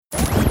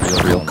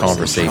real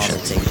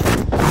conversations,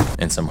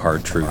 and some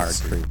hard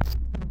truths.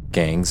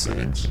 Gangs,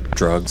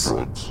 drugs,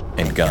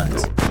 and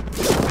guns.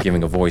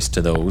 Giving a voice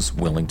to those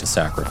willing to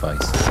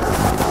sacrifice.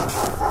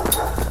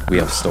 We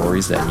have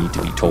stories that need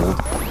to be told.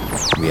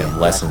 We have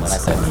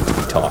lessons that need to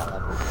be taught.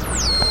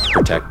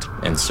 Protect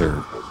and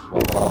serve.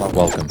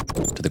 Welcome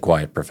to The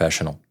Quiet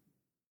Professional.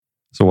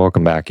 So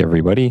welcome back,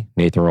 everybody.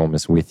 Nathan Rome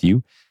is with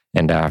you.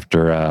 And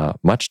after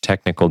much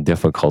technical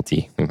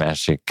difficulty, we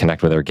managed to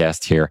connect with our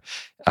guest here.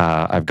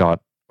 I've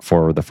got,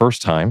 for the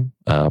first time,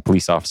 a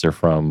police officer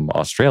from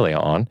Australia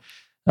on.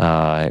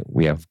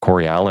 We have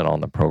Corey Allen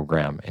on the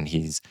program, and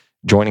he's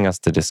joining us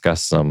to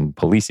discuss some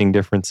policing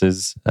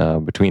differences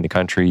between the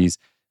countries,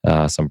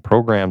 some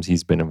programs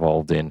he's been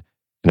involved in,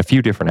 and a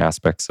few different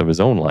aspects of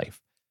his own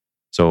life.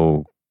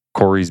 So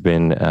Corey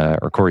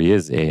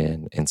is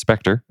an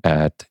inspector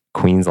at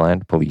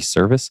Queensland Police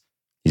Service.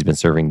 He's been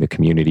serving the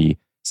community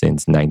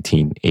since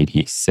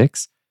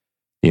 1986.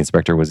 The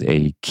inspector was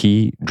a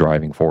key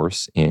driving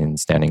force in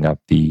standing up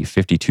the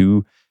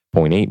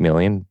 $52.8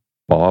 million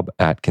Bob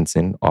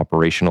Atkinson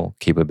Operational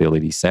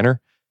Capability Center.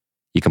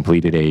 He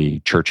completed a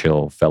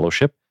Churchill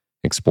Fellowship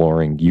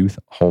exploring youth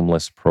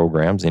homeless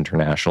programs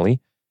internationally,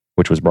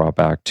 which was brought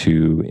back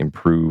to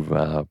improve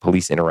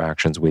police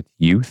interactions with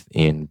youth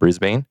in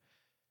Brisbane.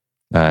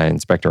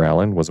 Inspector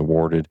Allen was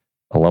awarded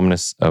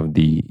Alumnus of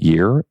the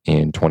Year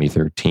in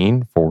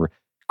 2013 for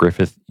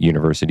Griffith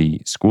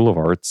University School of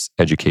Arts,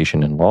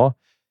 Education and Law.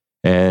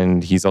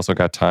 And he's also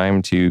got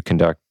time to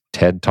conduct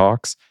TED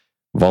Talks,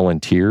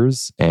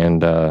 volunteers,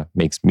 and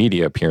makes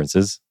media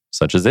appearances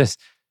such as this.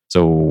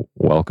 So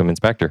welcome,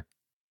 Inspector.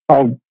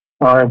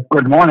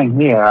 Good morning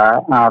here.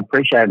 I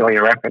appreciate all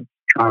your efforts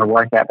trying to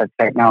work out the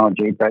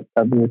technology, but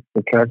it's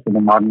the curse of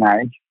the modern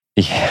age.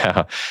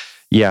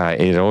 Yeah,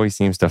 it always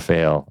seems to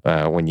fail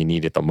when you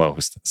need it the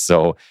most.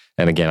 So,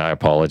 and again, I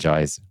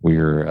apologize.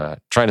 We're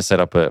trying to set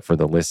up for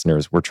the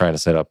listeners, we're trying to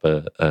set up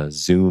a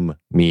Zoom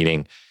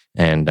meeting,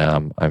 and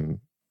I'm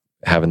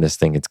having this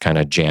thing, it's kind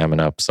of jamming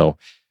up. So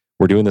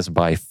we're doing this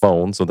by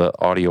phone, so the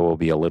audio will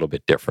be a little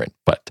bit different.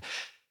 But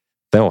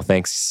no,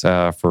 thanks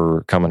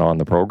for coming on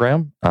the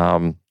program.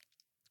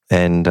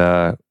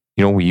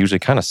 We usually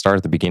kind of start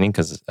at the beginning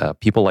because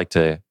people like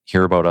to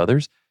hear about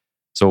others.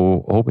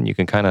 So hoping you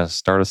can kind of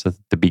start us at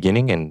the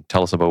beginning and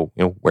tell us about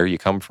where you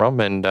come from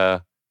and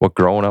what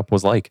growing up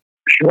was like.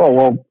 Sure.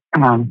 Well,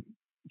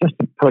 just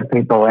to put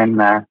people in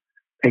the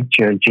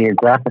picture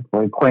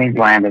geographically,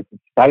 Queensland is the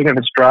state of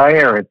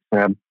Australia.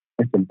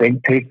 It's a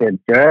big piece of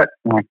dirt.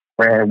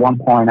 We're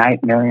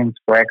 1.8 million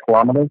square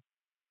kilometres.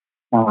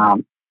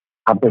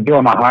 I've been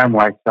doing my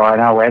homework, so I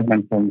know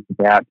Edmonton's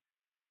about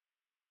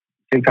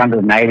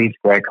 680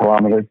 square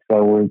kilometres.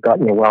 So we've got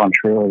you well and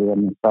truly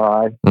in the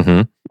size.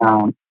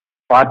 Mm-hmm.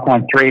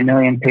 5.3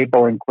 million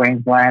people in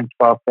Queensland,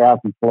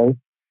 12,000 police.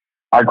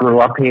 I grew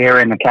up here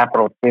in the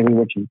capital city,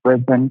 which is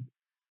Brisbane.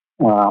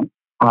 I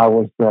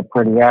was a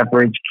pretty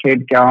average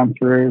kid going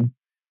through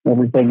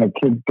everything that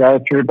kids go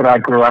through, but I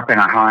grew up in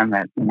a home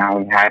that, we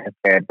had a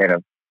fair bit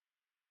of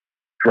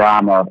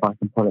drama, if I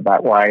can put it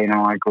that way.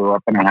 I grew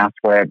up in a house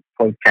where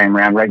police came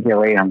around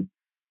regularly and,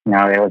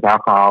 there was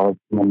alcoholism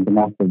and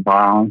domestic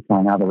violence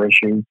and other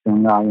issues.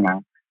 And,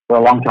 for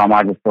a long time,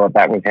 I just thought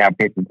that was how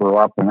people grew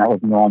up and that was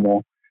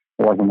normal.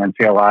 It wasn't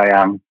until I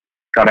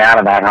got out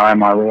of that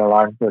home I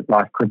realised that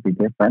life could be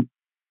different.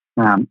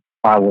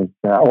 I was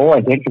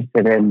always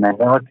interested in the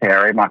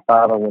military. My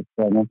father was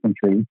an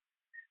infantry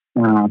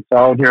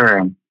soldier,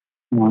 and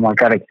I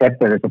got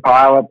accepted as a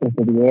pilot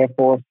into the Air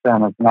Force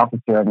as an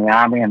officer in the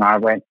Army, and I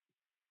went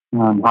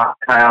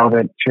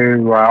hot-tailed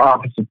to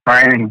officer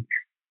training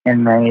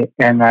in the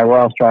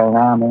Royal Australian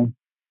Army.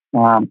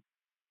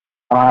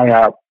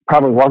 I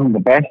probably wasn't the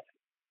best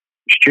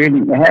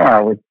student there.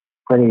 I was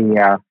pretty...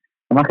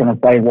 I'm not going to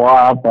say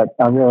wild, but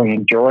I really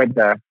enjoyed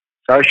the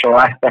social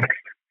aspects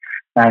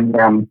and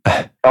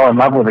fell in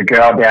love with a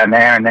girl down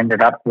there and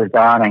ended up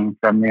resigning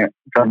from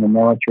the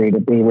military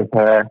to be with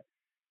her.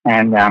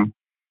 And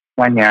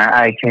when you're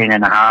 18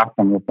 and a half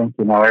and you think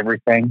you know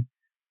everything,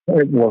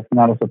 it was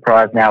not a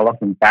surprise now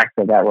looking back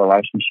that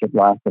relationship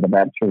lasted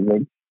about 2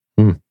 weeks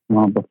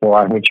before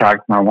I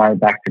hitchhiked my way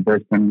back to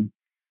Brisbane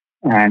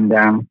and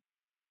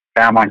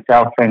found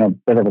myself in a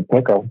bit of a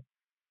pickle.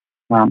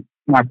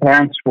 My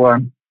parents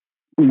were...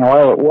 I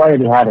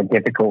already had a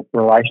difficult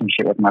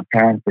relationship with my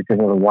parents because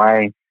of the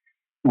way,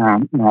 I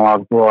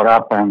was brought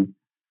up, and,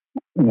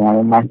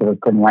 most of us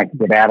couldn't wait to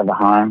get out of the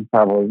home,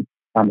 probably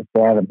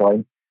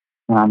understandably.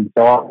 So I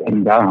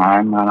didn't go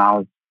home, and I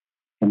was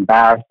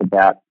embarrassed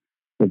about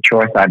the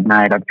choice I'd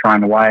made of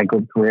trying to weigh a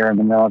good career in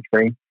the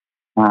military.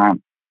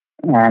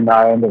 And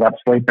I ended up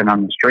sleeping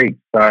on the street.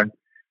 So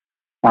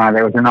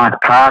there was a nice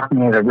park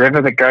near the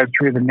river that goes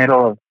through the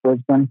middle of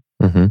Brisbane.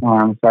 Mm-hmm.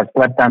 So I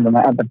slept at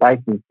the base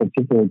of this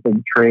particularly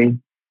big tree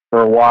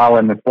for a while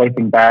in the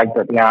sleeping bag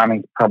that the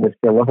Army's probably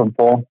still looking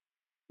for.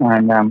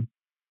 And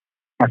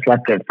I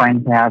slept at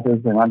friends'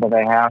 houses and under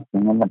their house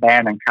and in the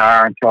abandoned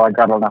car until I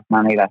got enough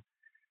money to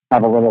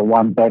have a little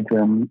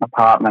one-bedroom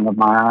apartment of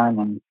my own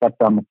and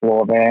slept on the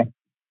floor there.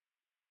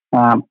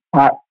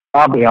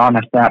 I'll be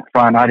honest up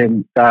front. I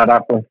didn't start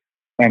up with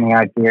any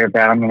idea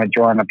about I'm going to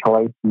join the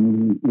police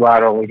and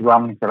right all these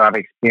wrongs that I've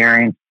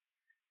experienced.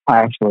 I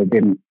actually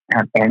didn't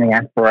have any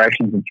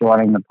aspirations of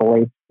joining the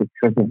police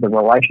because of the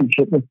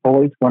relationship with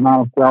police when I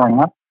was growing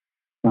up.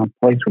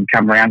 Police would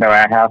come around to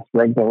our house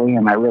regularly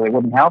and they really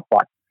wouldn't help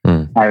us.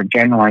 I would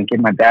generally give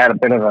my dad a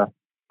bit of a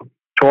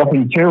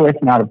talking to,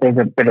 if not a bit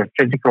of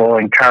physical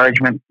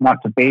encouragement not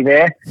to be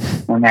there.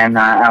 And then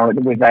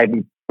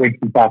we'd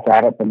be back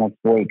at it the next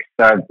week.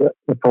 So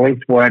the police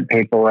weren't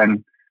people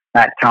in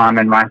that time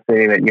in my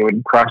city that you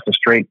would cross the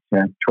street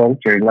to talk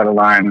to, let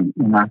alone,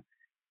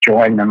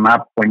 join them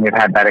up when you've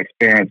had that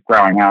experience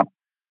growing up.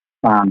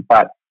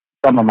 But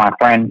some of my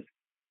friends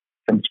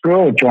from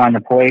school joined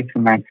the police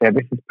and they said,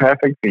 this is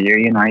perfect for you.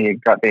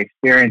 You've got the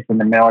experience in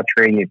the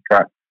military, you've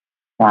got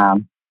all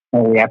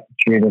the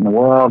aptitude in the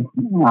world.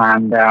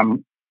 And I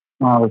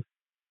was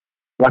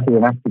lucky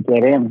enough to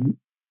get in.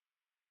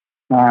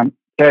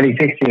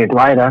 36 years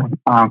later,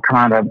 I'm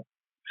kind of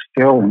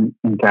still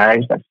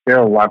engaged. I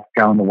still love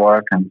going to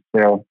work. I'm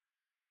still,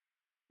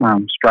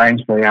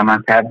 strangely, I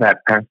must have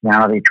that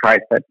personality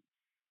trait that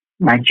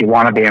makes you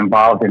want to be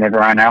involved in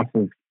everyone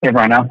else's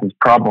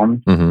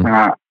problems.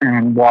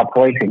 And while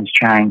policing's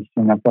changed,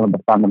 sort of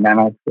the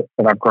fundamentals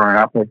that I've grown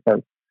up with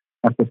are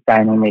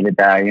sustaining me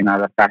today.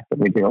 The fact that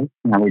we do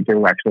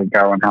actually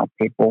go and help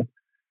people,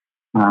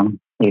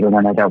 even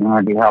when they don't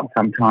want to be helped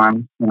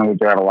sometimes. We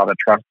do have a lot of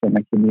trust in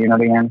the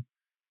community. And,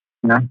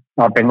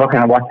 I've been looking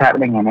at what's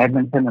happening in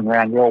Edmonton and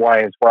around your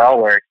way as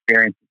well. We're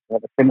experiencing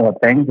sort of similar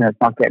things and it's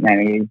not getting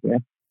any easier.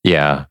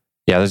 Yeah.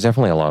 Yeah, there's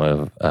definitely a lot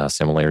of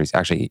similarities.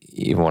 Actually,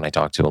 even when I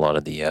talk to a lot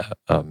of the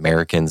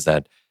Americans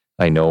that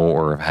I know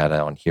or have had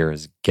on here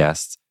as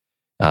guests,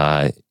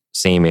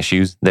 same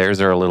issues.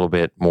 Theirs are a little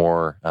bit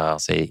more, I'll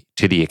say,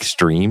 to the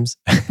extremes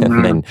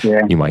than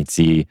you might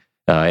see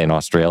in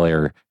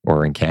Australia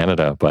or in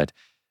Canada. But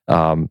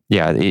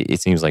it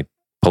seems like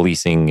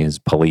policing is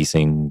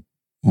policing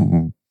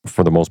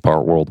for the most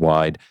part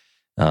worldwide,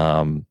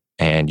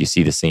 and you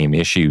see the same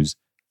issues.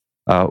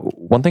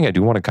 One thing I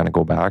do want to kind of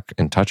go back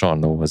and touch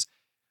on though was,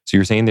 so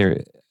you're saying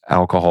there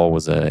alcohol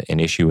was an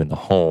issue in the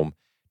home.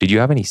 Did you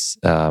have any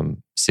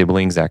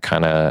siblings that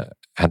kind of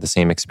had the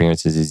same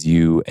experiences as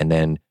you and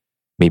then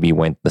maybe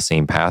went the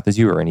same path as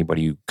you, or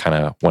anybody who kind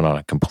of went on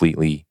a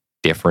completely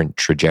different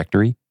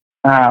trajectory?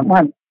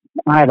 I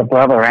had a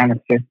brother and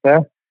a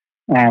sister,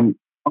 and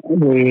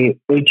we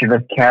each of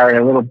us carry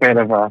a little bit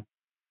of a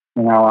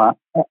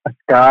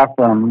scar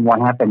from what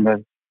happened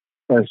to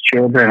those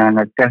children, and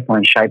it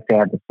definitely shaped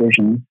our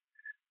decisions.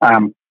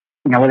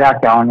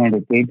 Without going into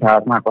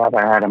details, my brother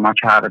had a much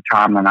harder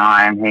time than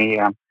I, and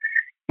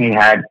he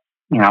had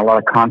a lot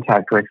of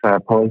contact with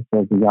police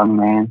as a young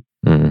man.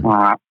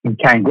 He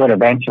came good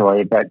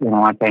eventually, but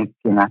I think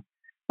when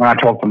I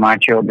talk to my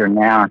children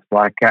now, it's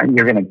like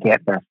you're going to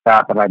get the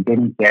start that I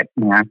didn't get,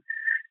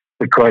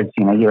 because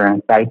you're in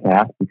a safe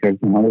house, because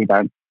we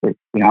don't. I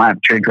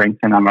have 2 drinks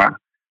and I'm a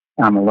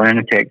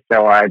lunatic,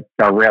 so I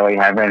rarely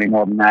have any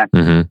more than that.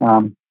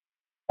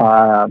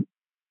 Our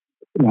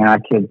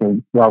kids are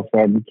well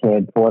fed and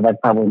cared for.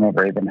 They've probably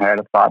never even heard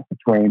a fight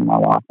between my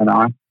wife and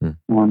I. So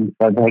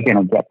they're going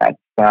to get that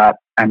start,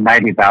 and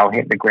maybe they'll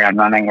hit the ground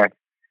running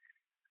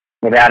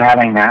without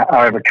having to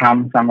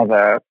overcome some of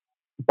the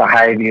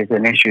behaviours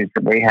and issues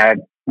that we had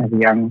as a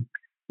young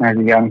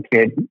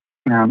kid.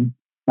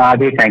 I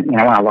do think, when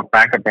I look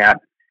back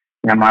about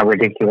my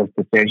ridiculous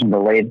decision to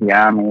leave the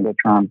army to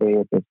try and be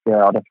with this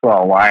girl, to throw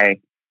away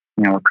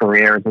a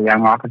career as a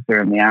young officer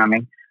in the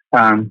army.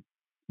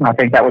 I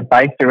think that was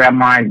based around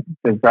my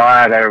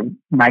desire to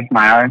make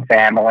my own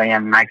family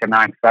and make a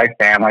nice, safe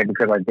family,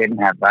 because I didn't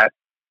have that.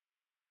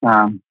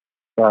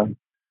 So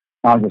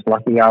I'm just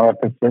lucky. I'm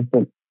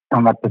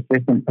a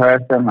persistent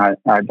person. I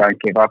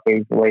don't give up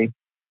easily.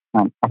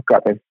 I've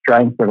got this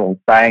strange little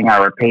saying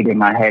I repeat in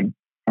my head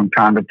from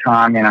time to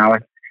time.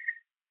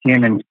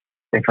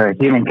 If a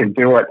human can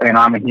do it, then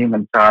I'm a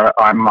human, so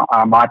I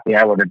might be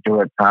able to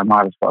do it. So I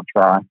might as well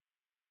try.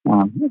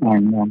 I'm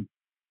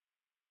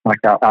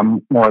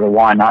more of the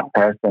why not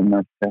person.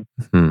 That's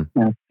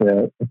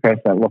the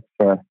person that looks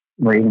for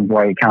reasons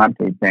why you can't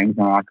do things.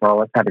 And I'm like, well,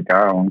 let's have a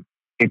go. And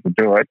people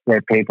do it.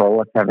 They're people.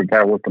 Let's have a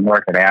go. We can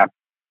work it out.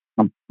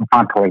 I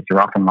find police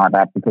are often like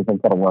that because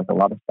they've got to work a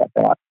lot of stuff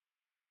out.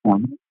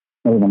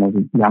 Even as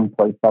a young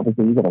police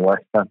officer, you've got to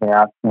work stuff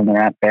out when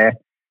you're out there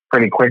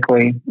pretty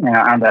quickly,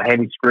 under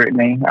heavy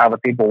scrutiny, other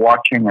people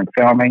watching and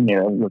filming,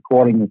 you're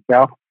recording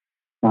yourself.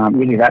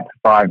 You do that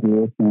for 5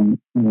 years, and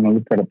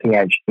you've got a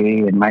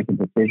PhD and making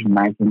decision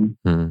making,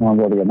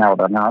 whether you know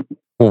it or not.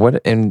 Well,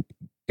 and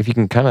if you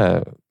can kind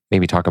of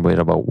maybe talk a bit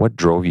about what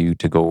drove you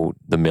to go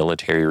the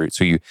military route.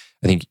 So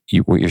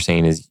what you're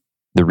saying is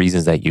the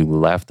reasons that you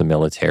left the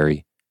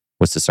military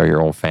was to start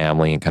your own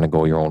family and kind of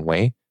go your own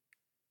way.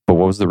 But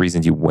what was the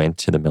reasons you went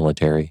to the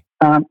military?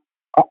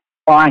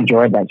 I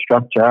enjoyed that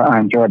structure.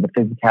 I enjoyed the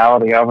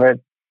physicality of it.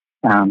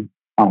 I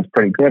was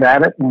pretty good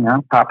at it,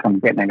 apart from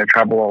getting into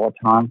trouble all the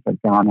time for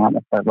going out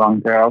with the wrong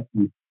girls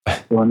and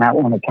doing that.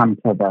 When it comes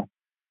to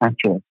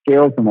actual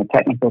skills and the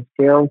technical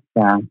skills.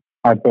 We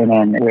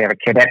have a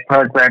cadet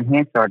program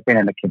here, so I've been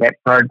in the cadet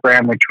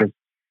program, which was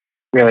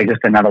really just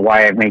another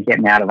way of me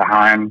getting out of the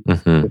home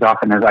as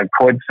often as I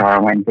could. So I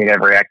went and did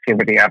every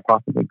activity I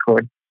possibly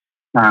could.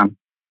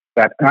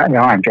 But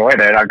I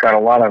enjoyed it. I got a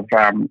lot of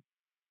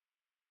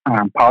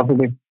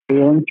positive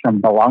feelings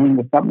from belonging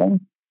to something.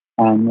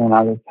 And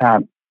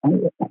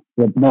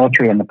the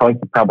military and the police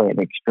are probably at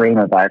the extreme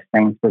of those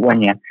things. But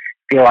when you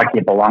feel like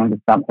you belong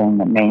to something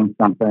that means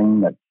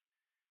something, that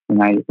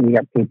you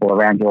got people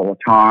around you all the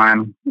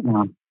time,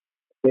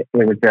 it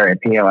was very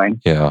appealing.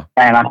 Yeah.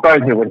 And I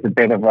suppose it was a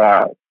bit of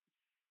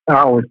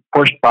I was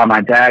pushed by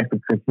my dad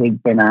because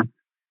he'd been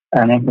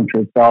an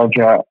infantry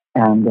soldier,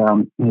 and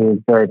he was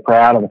very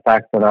proud of the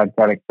fact that I'd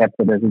got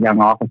accepted as a young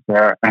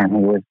officer, and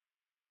he was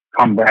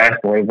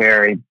conversely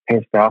very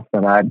pissed off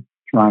that I'd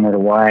thrown it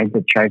away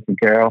to chase a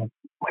girl.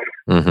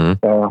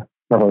 So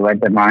probably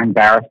led to my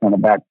embarrassment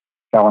about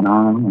going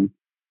home.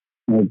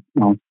 And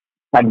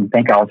I didn't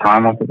think I was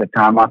homeless at the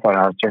time. I thought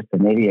I was just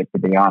an idiot,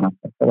 to be honest.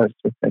 I thought I was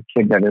just a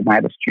kid that had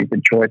made a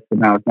stupid choice,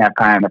 and I was now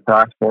paying the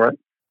price for it.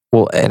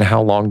 Well, and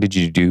how long did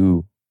you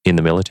do in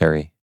the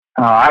military?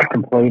 I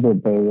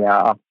completed the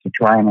officer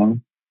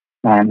training,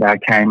 and I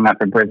came up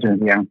to Brisbane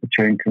as a young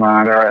platoon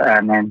commander,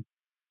 and then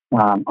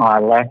I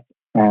left.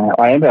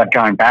 I ended up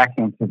going back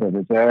into the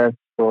reserves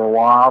for a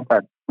while,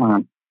 but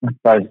I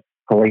suppose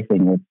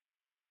policing was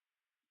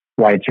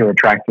way too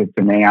attractive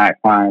to me. I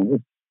was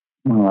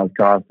one of those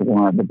guys that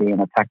wanted to be in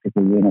a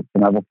tactical units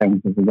and other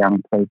things as a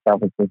young police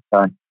officer,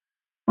 so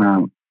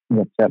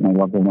that certainly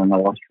wasn't an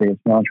illustrious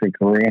military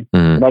career.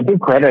 But I do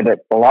credit it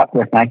a lot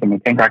with making me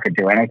think I could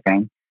do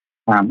anything.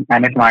 And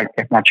if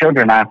my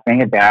children ask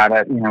me about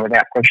it,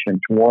 without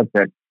pushing towards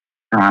it,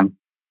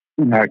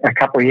 a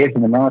couple of years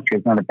in the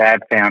military is not a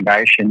bad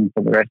foundation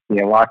for the rest of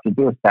your life. You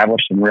do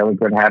establish some really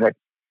good habits.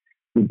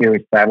 You do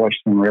establish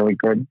some really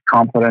good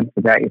confidence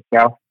about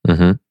yourself.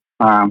 It's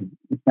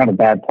not a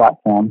bad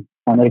platform.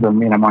 And even,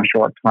 my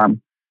short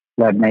time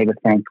led me to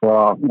think,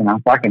 well,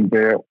 if I can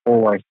do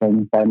all those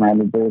things they made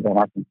me do, then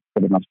I can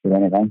pretty much do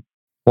anything.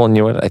 Well, and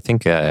you know what? I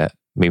think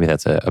maybe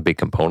that's a big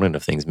component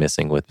of things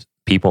missing with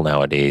people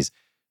nowadays,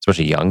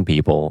 especially young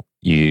people.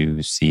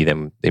 You see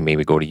them, they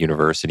maybe go to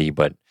university,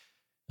 but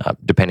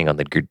depending on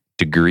the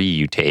degree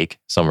you take,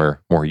 some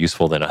are more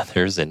useful than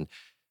others. And,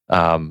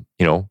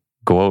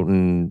 go out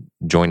and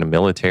join the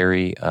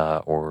military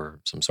or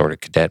some sort of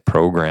cadet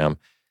program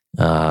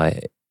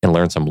and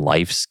learn some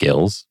life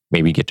skills,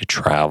 maybe get to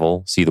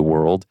travel, see the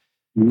world,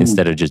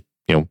 instead of just,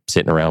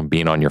 sitting around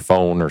being on your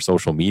phone or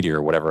social media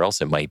or whatever else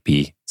it might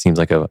be. Seems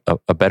like a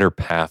better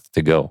path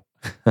to go.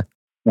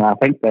 Yeah, I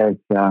think there's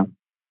a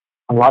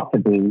lot to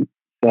be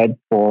said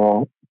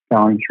for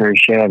going through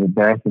shared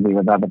adversity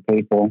with other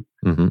people.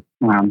 And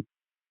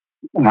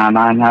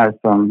I know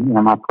from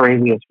my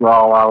previous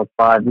role, I was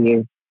 5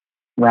 years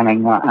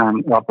running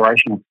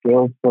operational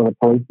skills for the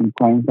police in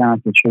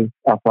Queensland as chief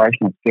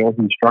operational skills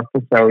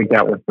instructor. So we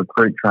dealt with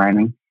recruit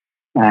training,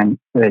 and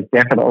there's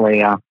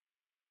definitely a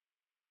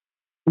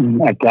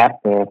gap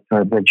there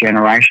for the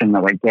generation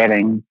that we're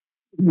getting,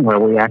 where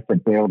we have to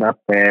build up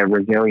their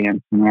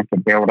resilience, and we have to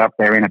build up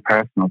their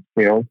interpersonal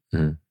skills.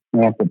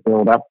 We have to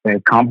build up their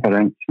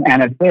confidence,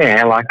 and it's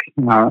there.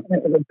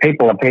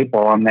 People are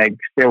people, and they're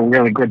still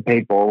really good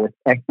people with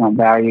excellent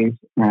values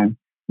and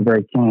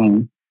very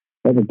keen.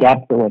 But the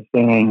gap that we're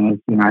seeing is,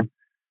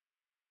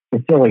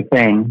 the silly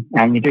thing,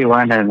 and you do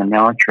learn it in the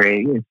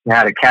military, is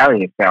how to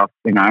carry yourself,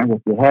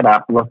 with your head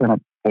up, looking at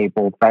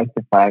people face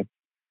to face,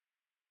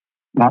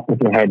 not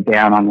with your head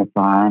down on the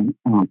phone,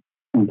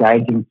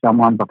 engaging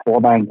someone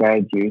before they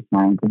engage you,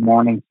 saying, "Good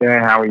morning, sir,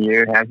 how are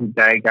you? How's your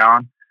day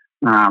going?"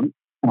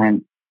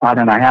 And I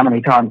don't know how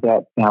many times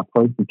at our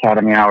police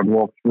academy I would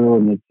walk through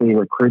and you'd see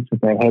recruits with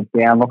their heads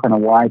down, looking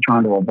away,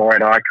 trying to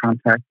avoid eye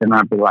contact, and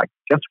I'd be like,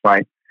 just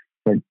wait.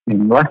 But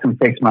in less than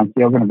 6 months,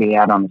 you're going to be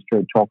out on the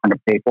street talking to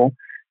people.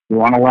 You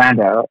want to learn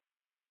to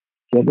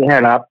get your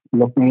head up,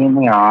 look me in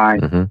the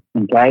eye,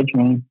 engage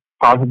me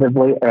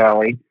positively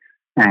early,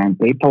 and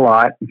be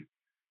polite. You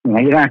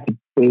don't have to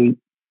be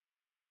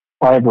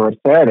over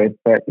assertive,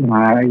 but you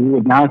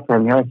would know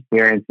from your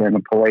experience in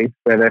the police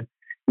that if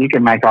you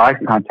can make eye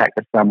contact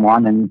with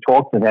someone and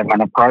talk to them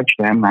and approach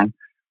them and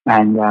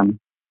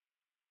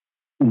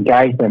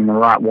engage them the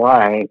right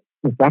way,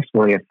 it's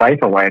actually a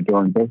safer way of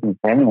doing business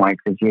anyway,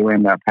 because you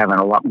end up having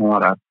a lot more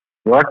to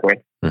work with.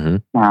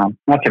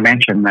 Not to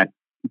mention that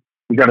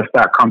you've got to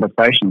start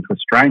conversations with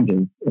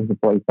strangers as a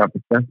police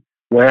officer,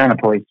 wearing a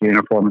police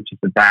uniform, which is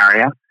a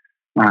barrier,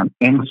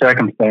 in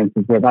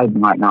circumstances where they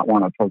might not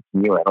want to talk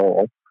to you at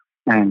all.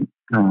 And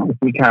if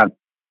you can't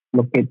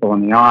look people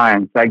in the eye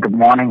and say good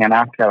morning and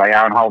ask how they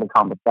are and hold a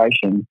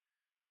conversation,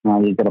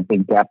 you've got a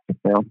big gap to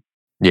fill.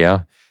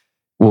 Yeah.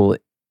 Well,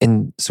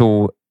 and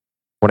so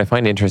what I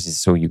find interesting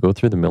is, so you go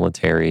through the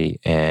military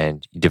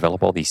and you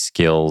develop all these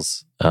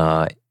skills,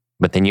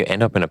 but then you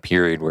end up in a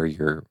period where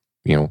you're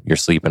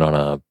sleeping on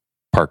a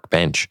park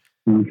bench.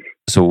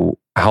 So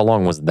how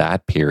long was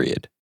that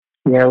period?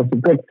 Yeah, it was a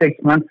good 6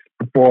 months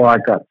before I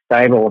got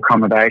stable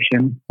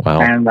accommodation.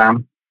 Wow.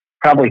 And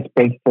probably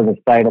speaks to the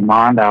state of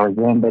mind I was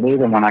in. But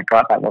even when I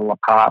got that little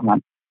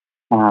apartment,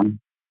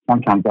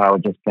 sometimes I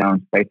would just go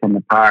and sleep in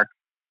the park.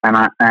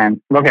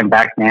 And looking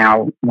back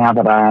now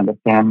that I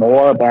understand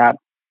more about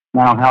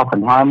mental health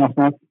and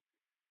homelessness,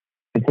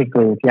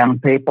 particularly with young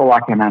people,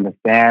 I can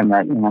understand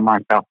that, my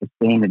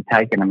self-esteem had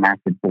taken a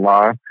massive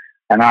blow.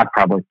 And I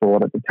probably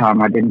thought at the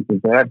time I didn't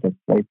deserve to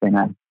sleep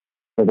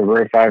with a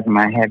roof over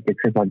my head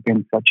because I'd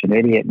been such an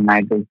idiot and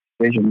made these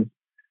decisions.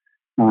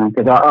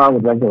 Because I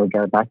would regularly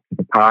go back to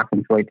the park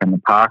and sleep in the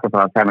park if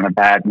I was having a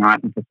bad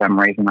night, and for some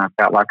reason I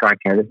felt like,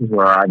 okay, this is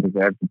where I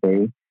deserve to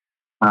be.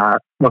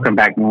 Looking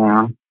back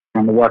now,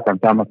 and the work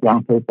I've done with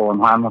young people and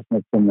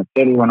homelessness in the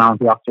city when I was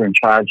the officer in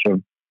charge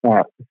of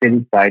the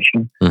city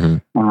station,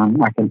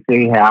 I can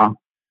see how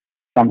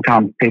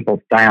sometimes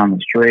people stay on the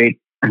street,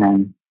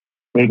 and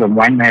even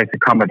when there's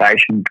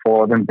accommodation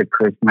for them,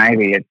 because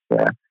maybe it's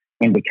an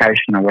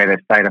indication of where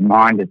their state of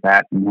mind is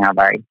at and how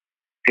they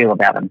feel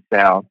about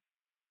themselves.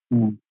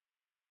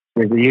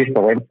 There's a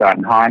useful insight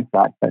in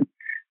hindsight, but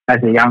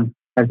as a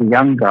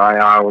young guy,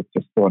 I always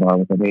just thought I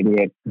was an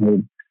idiot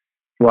who'd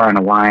thrown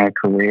away a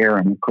career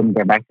and couldn't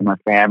go back to my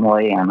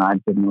family, and I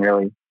didn't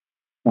really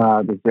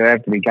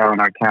deserve to be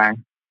going okay.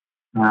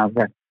 And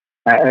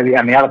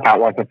the other part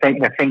was the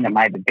thing that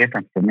made the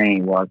difference for me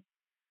was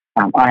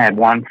I had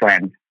one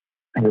friend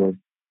who was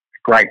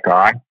a great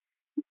guy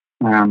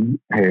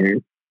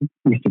who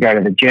used to go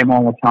to the gym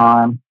all the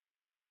time.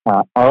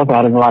 I also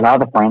had a lot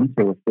of other friends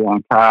who were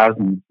stealing cars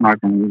and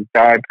smoking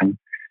dope and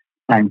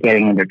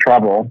getting into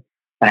trouble.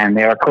 And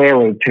there were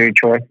clearly two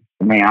choices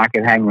for me. I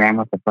could hang around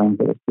with the friends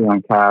that were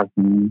stealing cars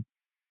and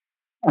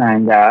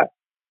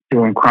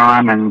doing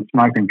crime and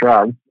smoking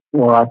drugs,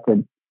 or I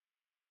could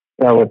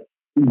go with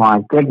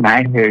my good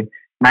mate who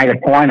made a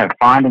point of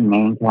finding me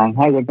and saying,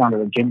 hey, we're going to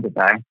the gym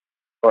today.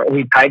 Or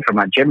he paid for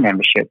my gym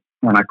membership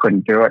when I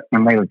couldn't do it.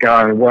 And we would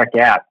go and work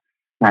out.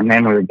 And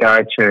then we would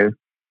go to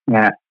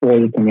all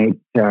you can eat,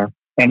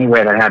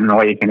 anywhere that had an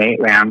all you can eat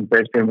around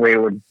Brisbane. We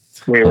would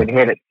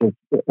hit it so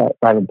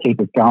they would keep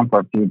us going for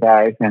a few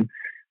days. And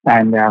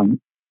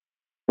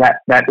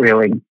that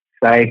really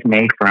saved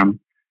me from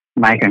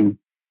making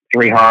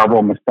three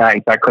horrible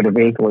mistakes. I could have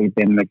easily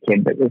been the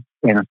kid that was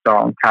in a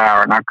stolen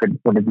car, and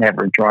would have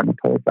never joined the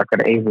police. I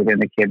could have easily been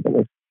the kid that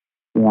was,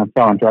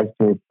 selling drugs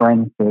to his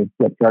friends to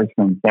get drugs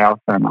for himself,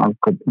 and I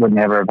would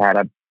never have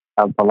had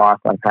the life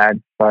I've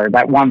had. So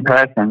that one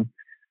person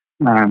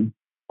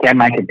can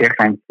make a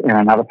difference in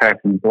another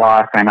person's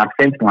life, and I've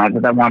since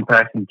learned that one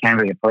person can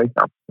be a police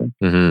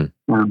officer.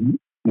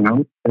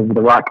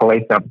 The right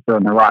police officer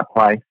in the right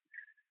place,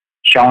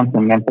 showing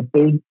some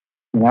empathy.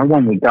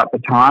 When you got the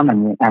time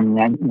and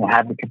you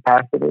have the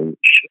capacity,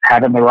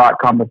 having the right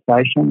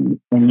conversation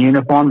in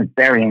uniform, it's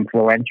very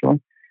influential.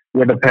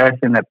 With a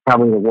person that's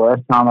probably the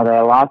worst time of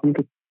their life, you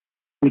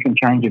can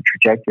change the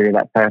trajectory of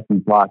that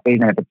person's life,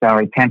 even if it's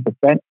only 10%.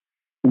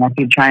 If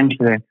you change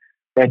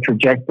their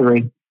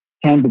trajectory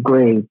 10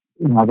 degrees,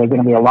 they're going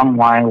to be a long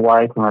way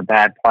away from a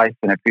bad place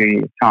in a few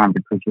years' time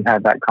because you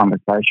had that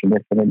conversation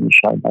with them and you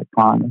showed that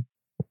kindness.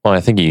 Well, I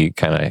think you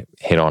kind of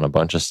hit on a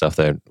bunch of stuff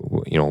that,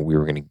 we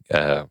were going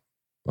to,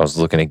 I was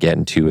looking to get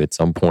into at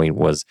some point.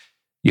 Was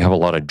you have a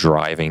lot of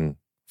driving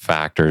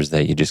factors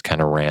that you just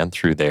kind of ran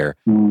through there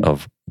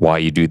of why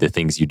you do the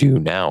things you do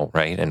now,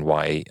 right? And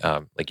why,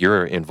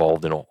 you're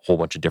involved in a whole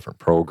bunch of different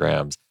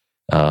programs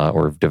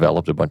or have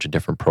developed a bunch of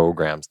different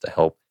programs to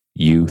help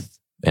youth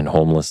and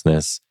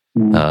homelessness.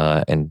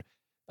 And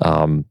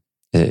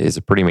is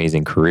a pretty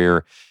amazing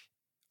career.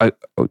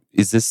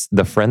 Is this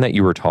the friend that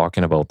you were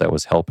talking about that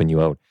was helping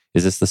you out?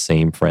 Is this the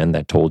same friend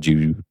that told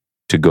you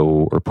to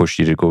go or pushed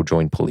you to go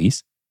join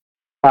police?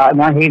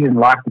 No, he didn't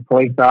like the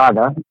police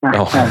either.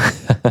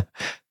 Oh.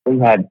 We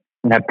had,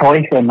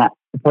 police in the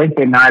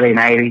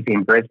 1980s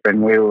in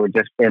Brisbane. We were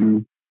just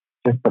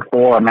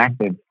before a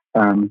massive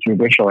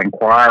judicial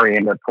inquiry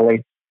into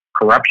police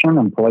corruption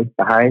and police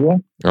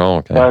behaviour. Oh,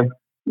 okay. So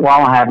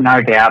while I have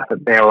no doubt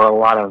that there were a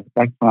lot of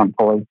excellent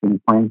police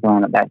in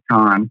Queensland at that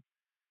time,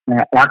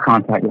 our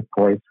contact with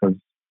police was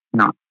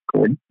not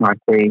good. Like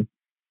we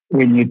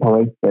knew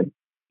police that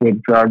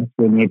did drugs.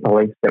 We knew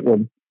police that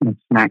would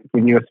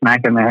give you a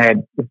smack in the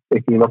head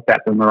if you looked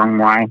at them the wrong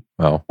way.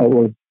 Oh.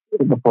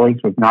 The police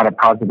was not a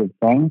positive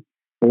thing.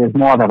 It was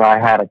more that I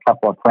had a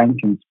couple of friends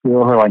from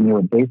school who I knew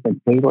were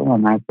decent people,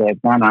 and they said,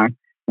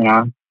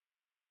 no,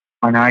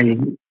 I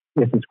know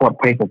this is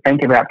what people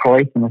think about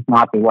police, and this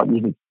might be what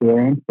you've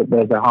experienced, but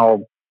there's a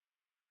whole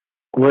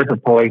group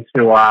of police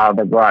who are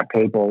the right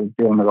people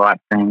doing the right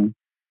thing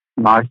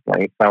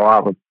mostly. So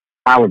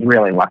I was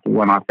really lucky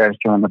when I first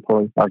joined the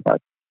police. I got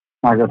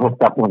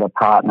hooked up with a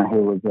partner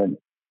who was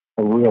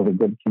a really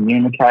good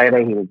communicator.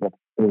 He was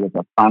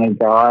a funny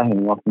guy. He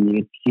often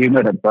used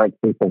humour to break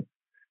people's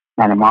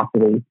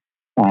animosity,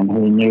 and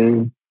he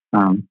knew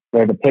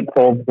where the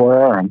pitfalls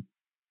were and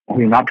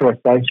who not to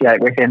associate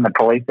with in the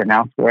police and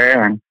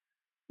elsewhere. And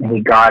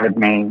he guided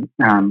me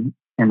in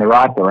the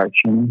right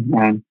direction.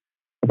 And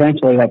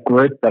eventually, that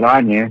group that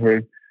I knew,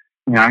 who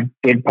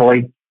did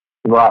police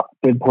in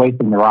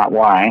the right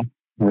way,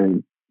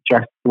 who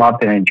just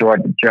loved and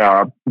enjoyed the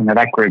job.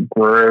 That group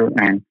grew,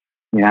 and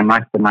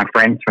most of my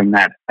friends from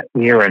that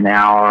era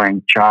now are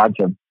in charge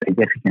of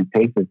significant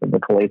pieces of the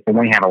police, and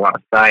we have a lot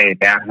to say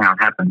about how it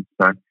happens.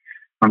 So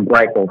I'm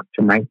grateful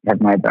to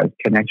have made those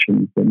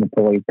connections in the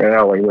police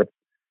early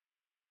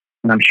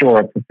and I'm sure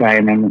it's the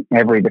same in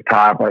every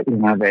department.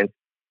 There's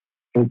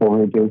people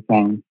who do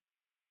things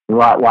the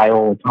right way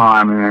all the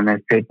time, and then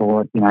there's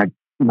people that,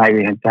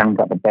 maybe haven't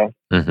got the best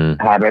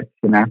habits,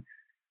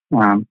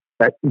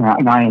 But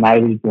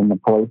 1980s in the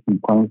police in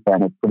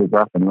Queensland is pretty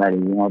rough and ready.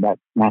 That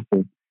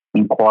massive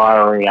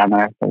inquiry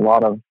unearthed a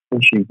lot of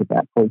issues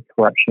about police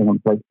corruption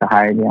and police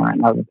behaviour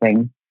and other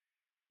things.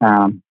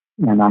 And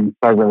I'm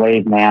so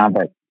relieved now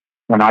that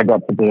when I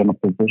got to be in a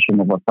position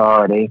of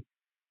authority,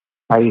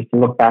 I used to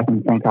look back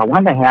and think, I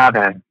wonder how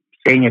the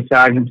senior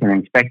sergeants and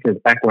inspectors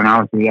back when I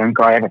was a young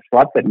guy ever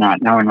slept at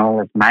night knowing all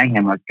this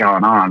mayhem was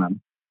going on, and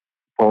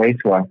police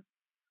were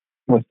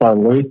so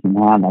loose in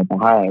how they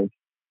behaved.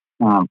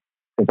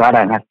 Because I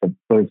don't have to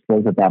lose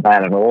sleep about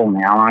that at all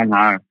now. I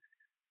know,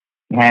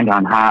 hand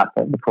on heart,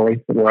 that the police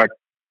that work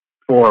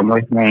for and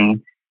with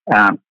me,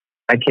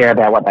 they care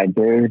about what they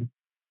do.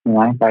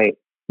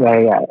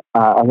 They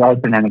are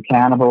open and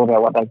accountable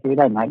about what they do.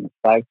 They make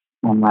mistakes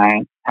and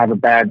they have a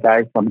bad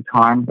day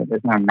sometimes, but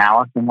there's no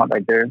malice in what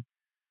they do.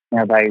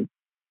 They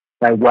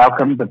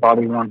welcome the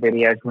body-worn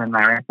videos when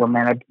they're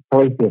implemented.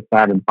 Police have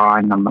started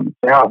buying them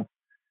themselves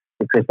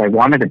because they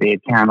wanted to be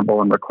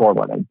accountable and record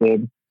what they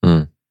did.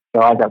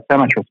 So I've got so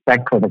much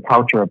respect for the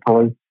culture of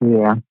police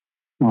here,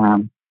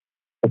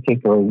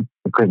 particularly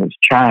because it's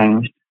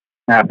changed,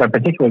 but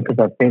particularly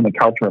because I've seen the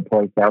culture of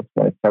police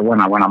elsewhere. So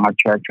when I went on my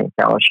churchill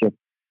fellowship,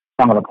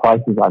 some of the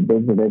places I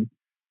visited,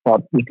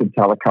 you could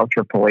tell the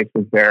culture of police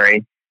was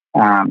very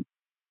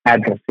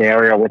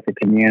adversarial with the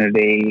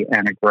community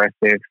and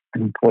aggressive,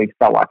 and police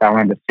felt like they were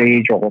under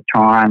siege all the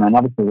time, and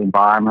obviously the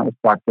environment was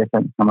quite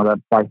different. Some of the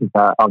places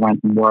I went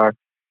and worked,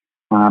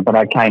 but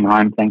I came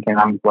home thinking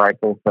I'm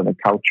grateful for the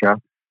culture,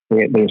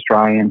 the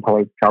Australian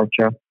police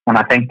culture, and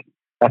I think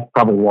that's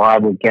probably why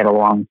we get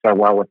along so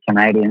well with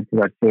Canadians,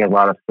 because I see a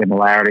lot of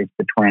similarities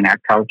between our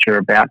culture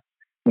about,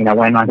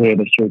 we're not here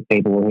to shoot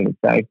people, we're here to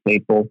save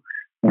people.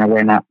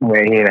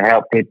 We're here to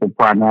help people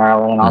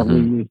primarily, and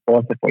we use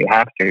force if we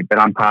have to, but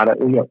I'm part of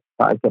it.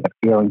 I get a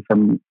feeling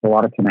from a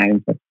lot of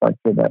Canadians I spoke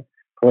to that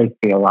police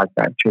feel like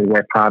that too.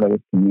 We're part of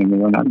this community.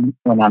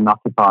 We're not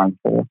occupying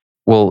force.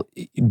 Well,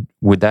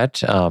 would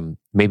that,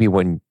 maybe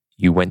when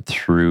you went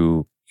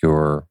through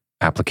your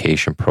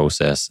application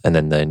process and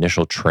then the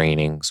initial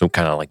training, so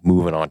kind of like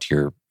moving on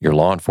to your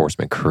law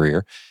enforcement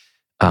career,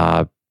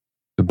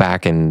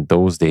 back in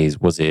those days,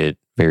 was it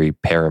very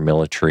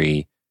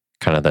paramilitary,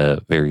 kind of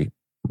the very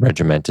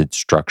regimented,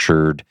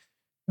 structured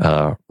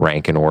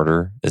rank and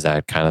order? Is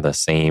that kind of the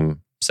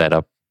same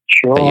setup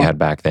that you had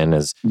back then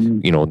as,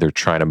 they're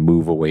trying to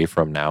move away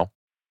from now?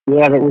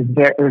 Yeah, it was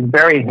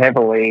very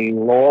heavily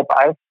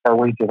law-based, so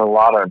we did a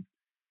lot of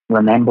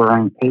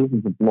remembering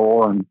pieces of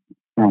law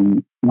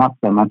and not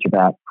so much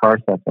about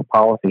process or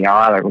policy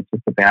either. It was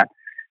just about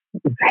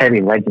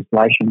heavy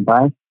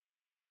legislation-based.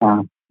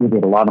 We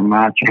did a lot of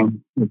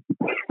marching,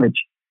 which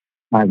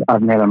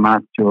I've never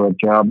marched to a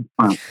job,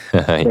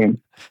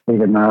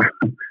 even though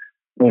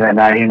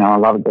I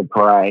love a good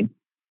parade.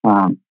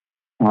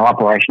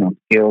 Operational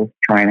skills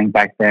training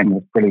back then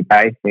was pretty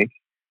basic,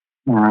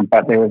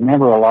 but there was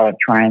never a lot of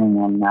training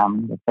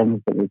on the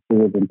things that we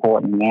see as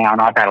important now.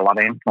 And I've had a lot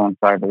of influence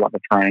over what the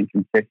training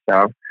consists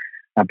of,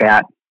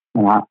 about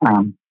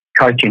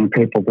coaching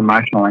people's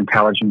emotional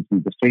intelligence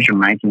and decision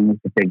making is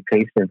a big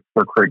piece of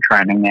recruit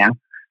training now,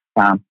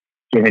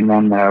 giving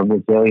them the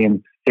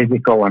resilience,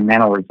 physical and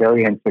mental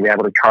resilience to be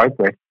able to cope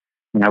with,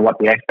 what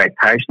the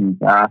expectations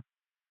are.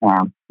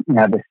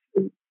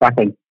 I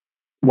think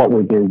what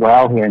we do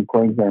well here in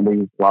Queensland, we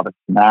use a lot of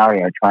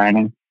scenario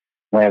training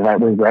where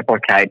we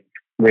replicate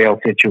real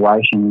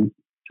situations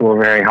to a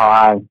very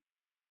high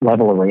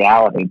level of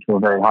reality, to a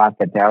very high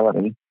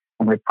fidelity,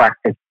 and we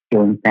practice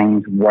doing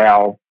things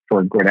well for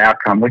a good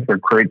outcome with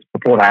recruits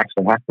before they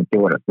actually have to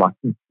do it. It's like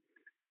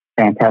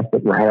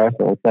fantastic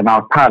rehearsals. And I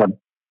was part of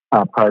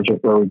a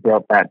project where we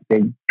built that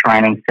big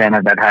training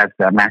centre that has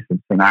a massive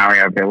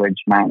scenario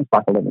village, man. It's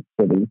like a little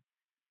city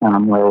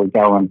where we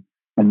go and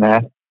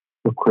immerse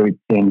recruits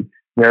in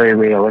very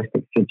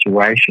realistic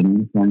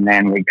situations, and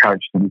then we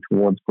coach them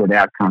towards good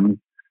outcomes,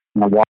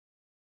 watching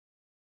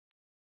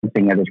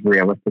it as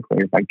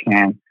realistically as they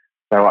can.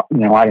 So,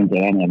 I didn't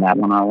get any of that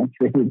when I went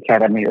through the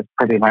academy. It was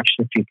pretty much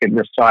if you could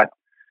recite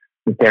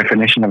the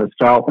definition of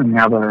assault and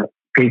the other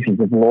pieces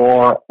of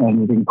law,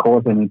 and you didn't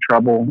cause any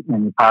trouble,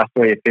 and you passed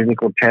all your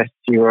physical tests,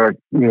 you were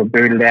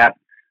booted out.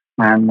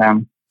 And I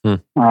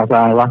was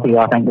only lucky.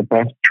 I think the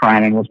best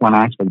training was when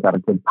I actually got a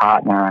good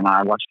partner, and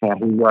I watched how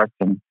he worked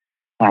and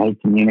how he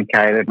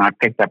communicated, and I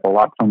picked up a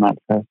lot from that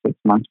first 6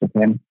 months with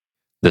him.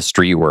 The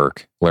street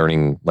work,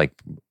 learning like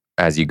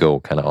as you go,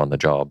 kind of on the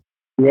job.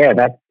 Yeah,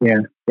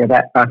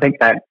 I think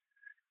that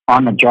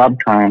on the job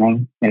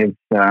training is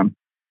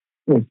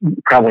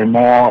probably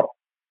more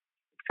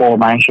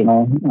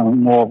formational,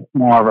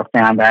 more of a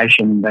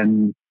foundation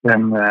than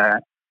than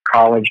the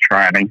college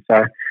training.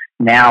 So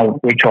now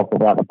we talk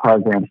about the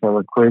program for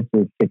recruits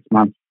is 6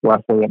 months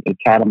roughly at the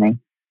academy,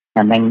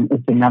 and then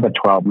it's another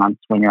 12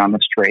 months when you're on the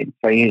street.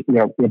 So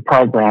your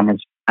program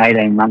is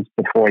 18 months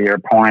before you're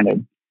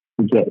appointed.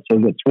 You get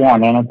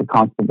sworn in as a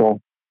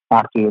constable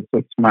after your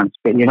 6 months,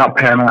 but you're not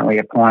permanently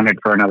appointed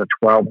for another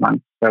 12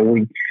 months. So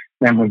we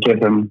give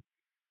them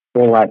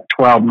all that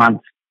 12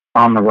 months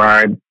on the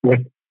road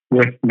with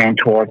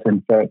mentors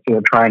and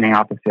field training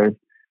officers,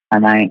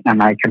 and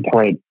they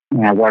complete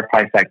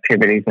workplace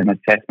activities and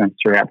assessments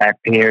throughout that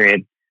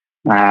period.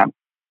 I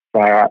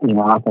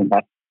think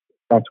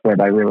that's where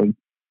they really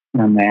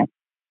earn their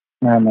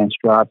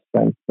stripes,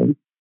 so to speak.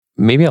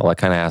 Maybe I'll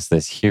kind of ask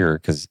this here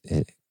because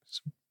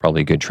it's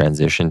probably a good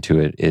transition to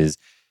it. Is,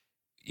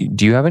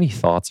 do you have any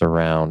thoughts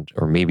around,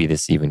 or maybe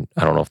this even,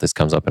 I don't know if this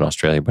comes up in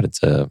Australia, but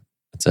it's a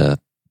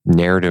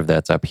narrative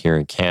that's up here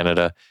in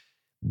Canada,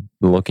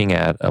 looking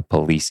at a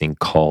policing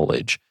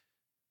college.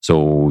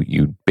 So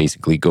you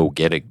basically go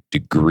get a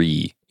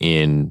degree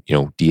in,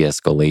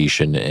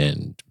 de-escalation,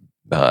 and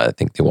I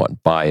think they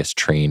want bias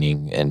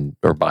training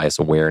or bias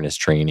awareness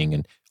training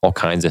and all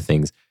kinds of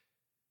things.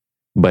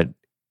 But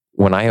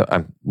when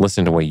I'm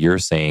listening to what you're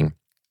saying,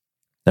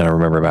 and I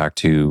remember back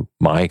to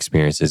my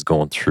experiences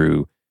going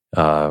through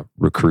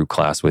recruit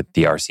class with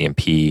the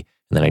RCMP,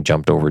 and then I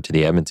jumped over to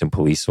the Edmonton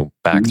Police, so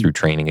back through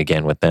training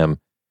again with them.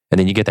 And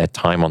then you get that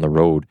time on the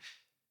road.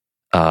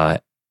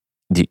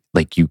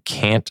 You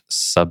can't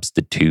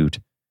substitute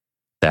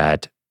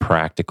that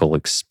practical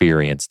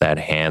experience, that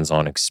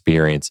hands-on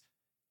experience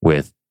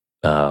with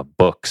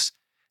books.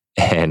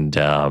 And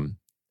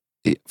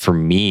for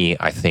me,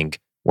 I think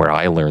where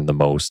I learned the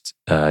most,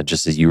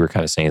 just as you were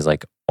kind of saying, is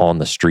like on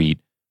the street,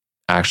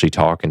 actually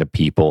talking to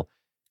people.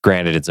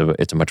 Granted, it's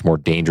a much more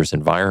dangerous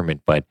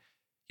environment, but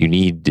you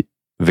need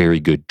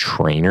very good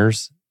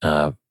trainers,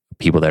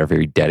 people that are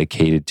very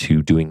dedicated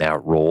to doing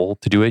that role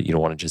to do it. You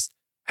don't want to just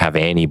have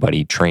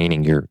anybody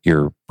training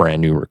your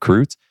brand new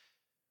recruits.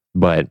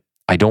 But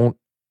I don't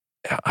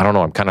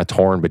know. I'm kind of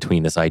torn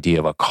between this idea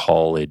of a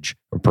college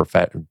or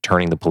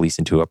turning the police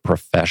into a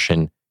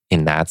profession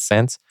in that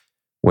sense,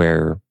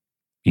 where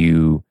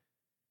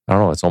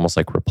it's almost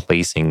like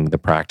replacing the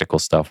practical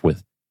stuff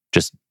with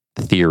just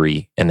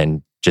theory and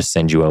then just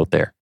send you out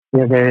there.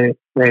 Yeah,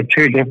 they're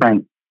two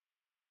different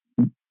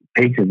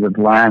pieces of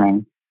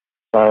learning.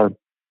 So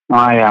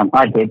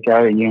I did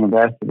go to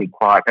university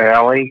quite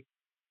early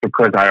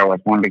because I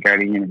always wanted to go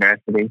to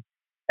university,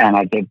 and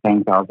I did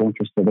things I was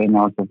interested in.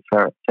 I was the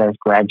first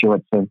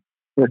graduates of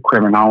the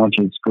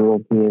criminology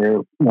school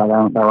here. They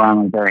were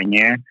only very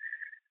new.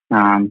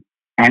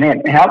 And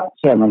it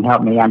certainly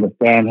helped me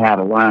understand how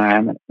to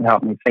learn. It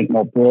helped me think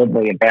more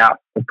broadly about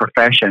the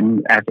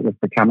profession as it was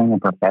becoming a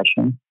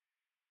profession.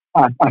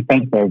 I don't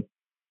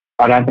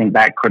think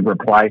that could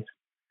replace,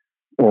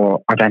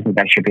 or I don't think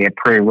that should be a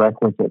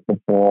prerequisite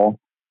before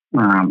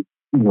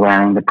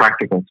learning the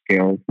practical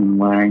skills and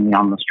learning the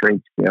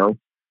on-the-street skills.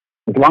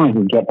 As long as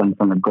you get them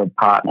from a good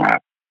partner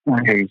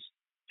who's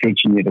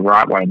teaching you the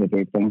right way to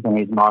do things and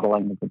he's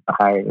modeling the good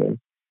behaviours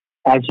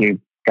as you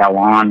go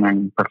on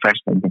and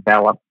professionally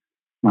develop.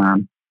 My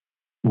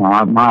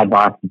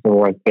advice has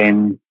always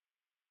been,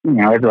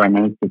 everyone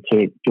needs to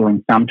keep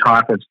doing some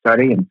type of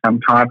study and some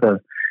type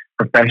of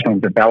professional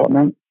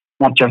development,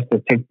 not just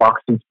to tick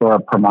boxes for a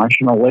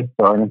promotional list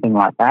or anything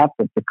like that,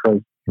 but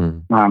because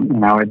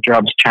a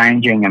job's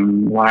changing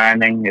and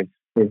learning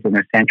is an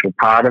essential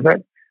part of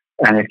it.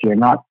 And if you're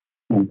not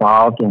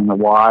involved in the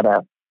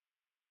wider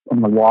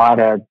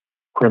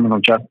criminal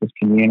justice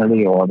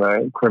community or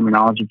the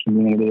criminology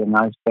community and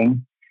those things,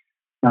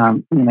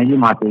 you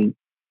might be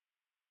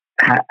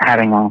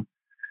having a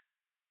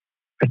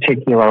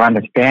particular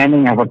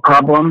understanding of a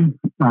problem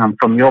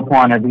from your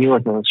point of view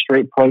as a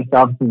street police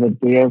officer that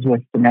deals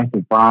with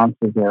domestic violence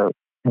is a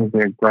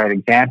great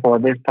example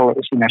of this.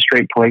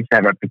 Street police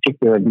have a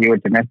particular view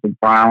of domestic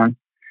violence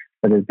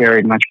that is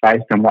very much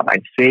based on what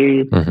they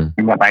see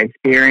and what they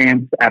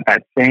experience at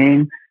that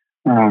scene.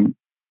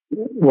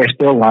 We're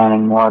still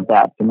learning more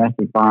about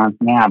domestic violence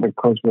now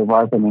because we're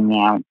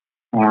opening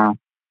our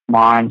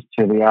minds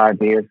to the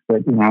ideas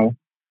that,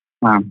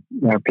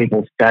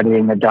 people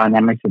studying the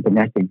dynamics of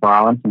domestic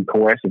violence and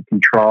coercive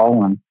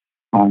control and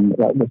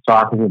the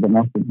cycles of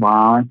domestic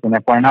violence. And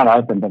if we're not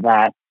open to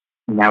that,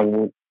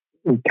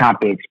 we can't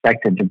be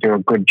expected to do a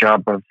good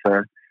job of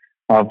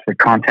the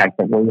contact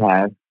that we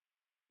have.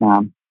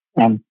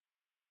 And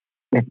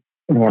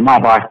my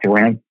advice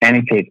to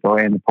any people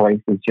in the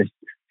police is just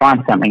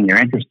find something you're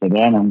interested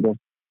in and just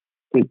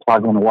keep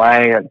plugging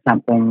away at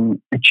something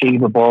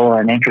achievable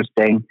and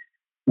interesting.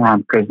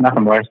 Because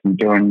nothing worse than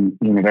doing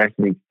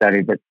university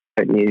study that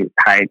you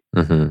hate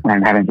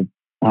and having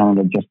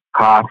to just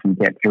pass and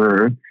get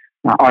through.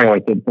 I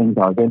always did things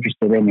I was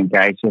interested in,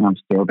 engaged in. I'm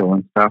still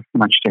doing stuff,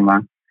 much to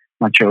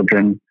my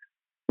children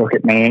look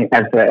at me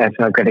as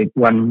I've got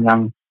one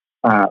young,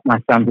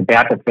 my son's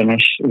about to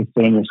finish his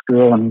senior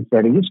school, and he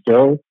said, "Are you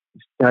still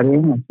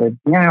studying?" I said,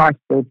 "Yeah, I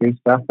still do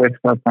stuff with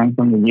things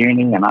from the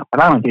uni, but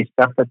I only do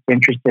stuff that's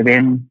interested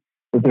in.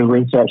 We do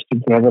research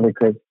together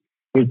because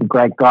he's a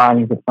great guy and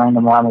he's a friend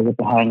of mine. We get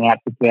to hang out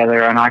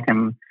together and I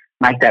can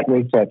make that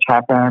research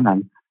happen,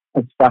 and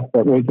it's stuff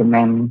that we can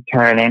then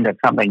turn into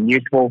something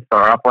useful for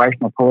our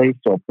operational police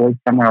or police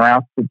somewhere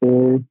else to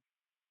do.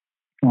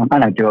 I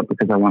don't do it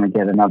because I want to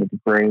get another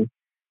degree,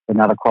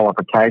 another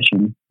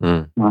qualification. He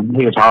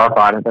was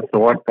horrified at the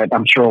thought, but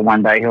I'm sure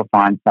one day he'll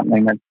find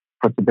something that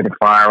puts a bit of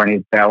fire in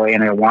his belly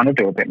and he'll want to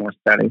do a bit more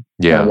study.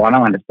 Yeah. He'll want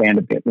to understand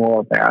a bit more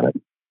about it.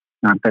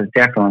 Because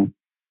definitely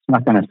it's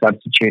not going to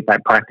substitute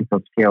that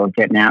practical skill of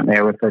getting out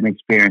there with an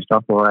experienced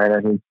operator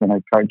who's going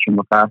to coach and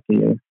look after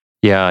you.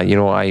 Yeah,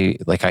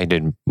 I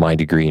did my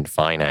degree in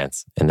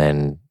finance and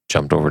then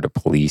jumped over to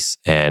police,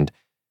 and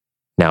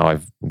now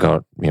I've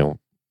got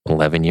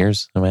 11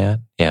 years. Am I at?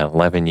 Yeah,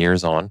 11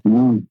 years on.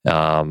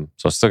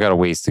 So I still got a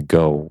ways to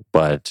go,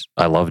 but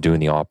I love doing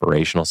the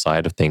operational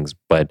side of things.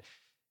 But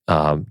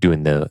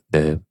doing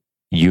the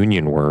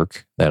union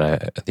work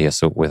that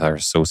with our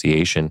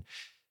association,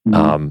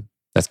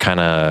 that's kind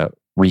of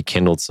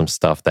rekindled some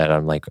stuff that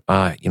I'm like,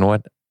 you know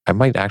what? I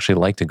might actually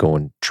like to go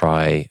and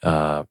try,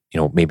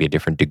 maybe a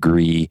different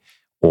degree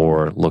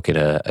or look at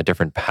a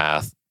different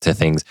path to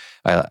things.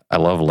 I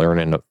love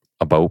learning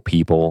about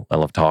people. I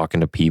love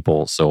talking to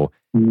people. So,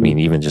 I mean,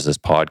 even just this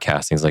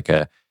podcasting is like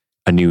a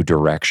new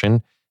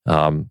direction.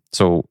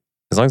 So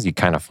as long as you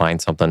kind of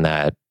find something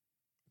that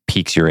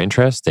piques your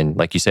interest and,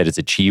 like you said, it's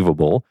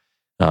achievable.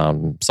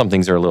 Some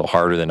things are a little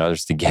harder than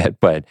others to get,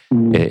 but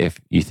if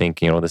you think,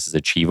 this is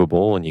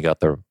achievable and you got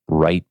the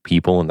right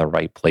people in the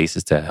right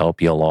places to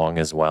help you along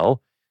as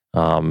well,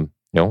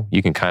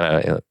 you can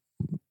kind of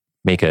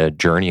make a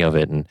journey of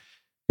it, and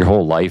your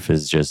whole life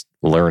is just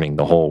learning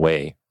the whole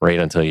way, right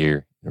until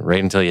you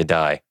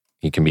die.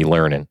 You can be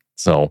learning.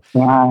 So,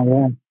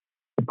 yeah.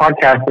 The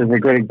podcast is a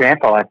good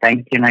example. I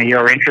think,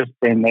 your interest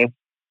in this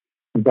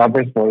is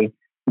obviously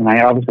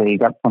you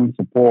got some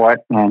support,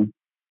 and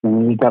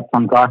you got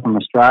some guy from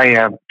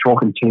Australia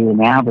talking to you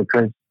now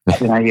because,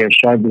 you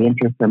showed the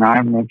interest and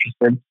I'm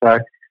interested. So,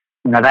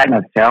 that in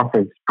itself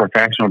is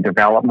professional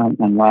development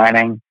and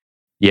learning.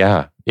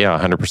 Yeah,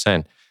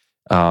 100%.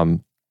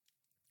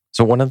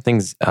 So one of the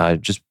things,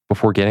 just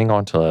before getting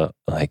onto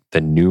like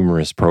the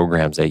numerous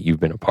programs that you've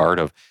been a part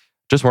of,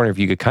 just wondering if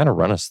you could kind of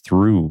run us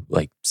through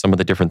like some of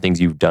the different things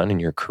you've done in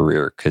your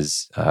career,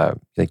 because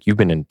like you've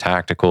been in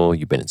tactical,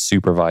 you've been in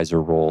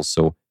supervisor roles.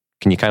 So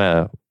can you kind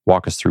of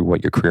walk us through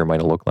what your career might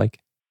have looked like?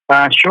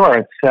 Sure.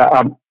 It's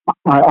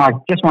I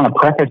just want to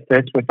preface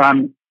this with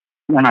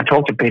when I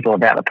talk to people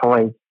about the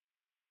police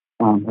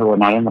who are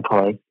not in the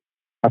police,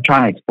 I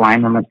try and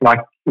explain them. It's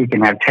like you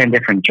can have 10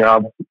 different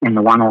jobs in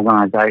the one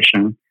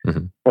organisation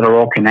that are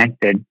all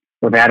connected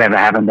without ever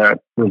having to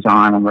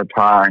resign and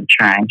retire and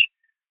change.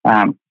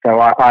 So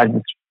I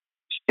just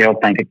still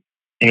think,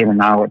 even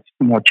though it's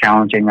more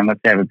challenging than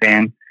it's ever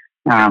been,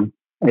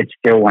 it's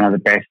still one of the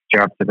best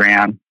jobs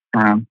around,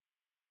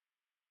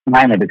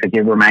 mainly because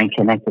you remain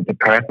connected to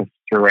purpose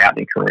throughout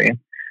your career.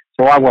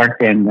 So I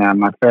worked in,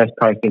 my first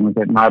posting was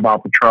at Mobile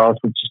Patrols,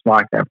 which is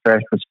like our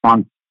first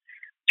response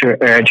to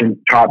urgent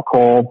type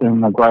calls in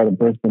the greater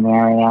Brisbane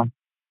area.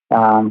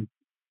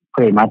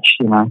 Pretty much,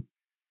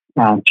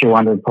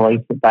 200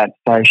 police at that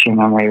station,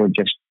 and we would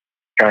just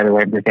go to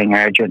everything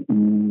urgent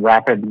and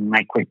rapid and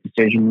make quick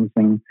decisions.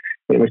 And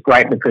it was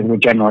great because we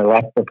generally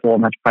left before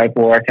much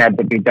paperwork had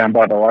to be done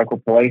by the local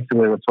police. So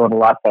we were sort of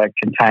like to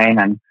contain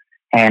and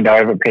hand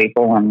over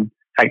people and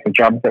take the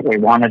jobs that we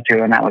wanted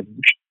to, and that was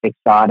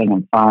exciting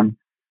and fun.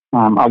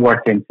 I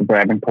worked in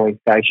suburban police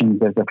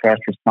stations as a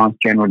first response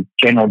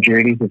general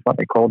duties is what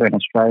they called it in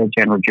Australia,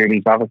 general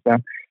duties officer,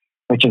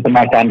 which is the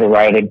most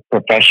underrated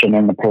profession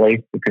in the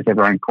police because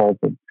everyone calls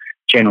it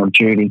general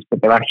duties,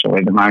 but they're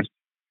actually the most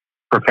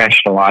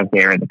professionalised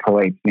area of the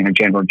police.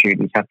 General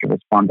duties have to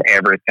respond to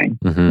everything.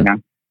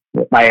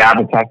 They are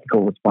the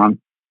tactical response.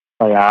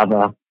 They are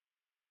the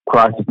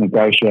crisis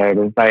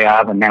negotiators. They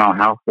are the mental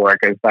health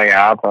workers. They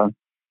are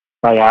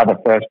the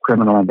first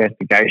criminal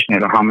investigation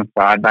at a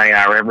homicide. They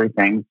are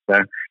everything.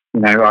 So,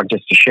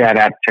 just a shout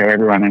out to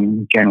everyone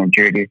in general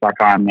duties,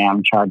 like I am now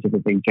in charge of the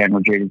big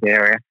general duties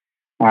area.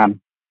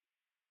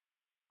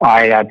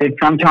 I did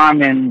some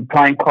time in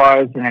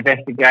plainclothes and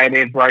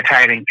investigative,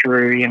 rotating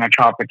through,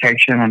 child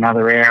protection and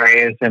other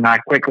areas. And I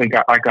quickly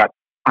got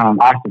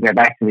asked to go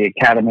back to the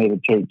academy to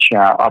teach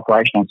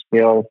operational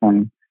skills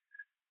and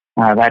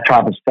that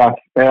type of stuff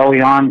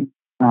early on.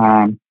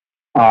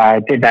 I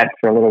did that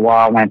for a little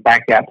while, went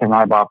back out to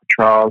Mobile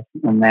Patrols,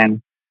 and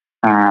then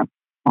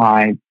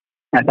I,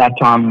 at that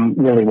time,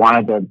 really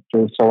wanted to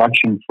do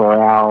selection for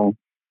our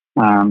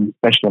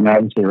special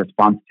emergency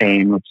response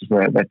team, which is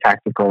the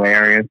tactical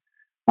areas.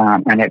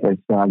 And it was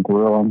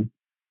grueling,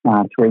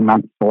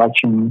 3-month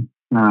selection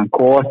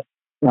course.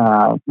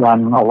 Run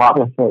a lot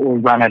with it. We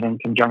run it in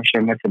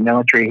conjunction with the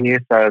military here,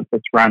 so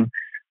it's run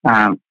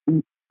a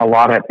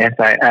lot at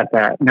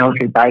the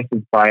military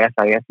bases by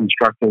SAS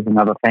instructors and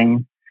other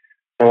things.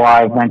 So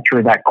I went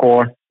through that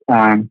course.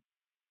 I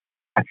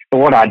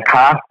thought I'd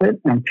passed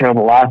it until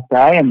the last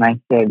day, and they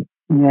said,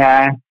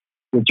 "Yeah,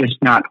 you're just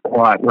not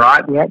quite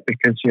right yet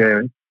because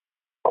you're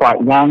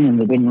quite young and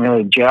you didn't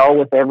really gel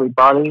with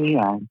everybody.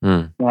 You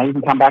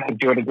can come back and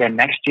do it again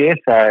next year.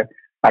 So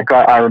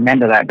I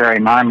remember that very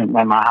moment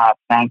when my heart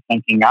sank,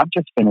 thinking I've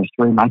just finished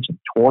 3 months of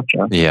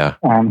torture. Yeah.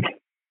 And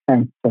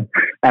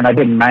I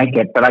didn't make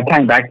it, but I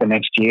came back the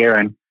next year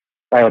and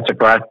they were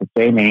surprised to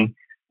see me.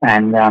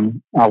 And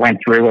I went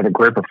through with a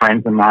group of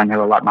friends of mine who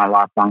are like my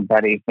lifelong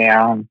buddies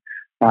now.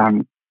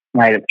 And,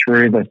 made it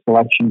through the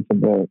selection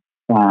for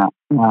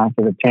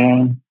the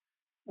team.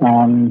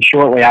 And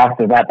shortly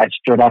after that, they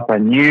stood up a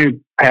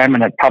new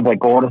permanent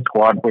public order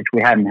squad, which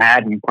we hadn't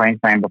had in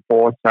Queensland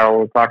before. So it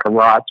was like a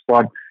riot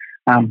squad.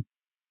 And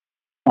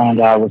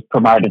I was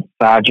promoted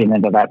sergeant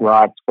into that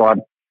riot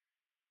squad.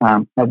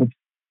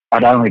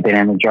 I'd only been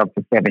in the job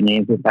for 7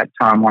 years at that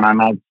time when I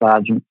made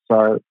sergeant.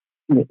 So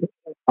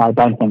I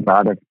don't think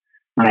I'd have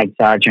made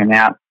sergeant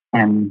out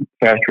and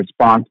first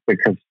response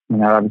because,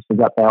 obviously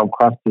got the old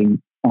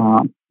crusty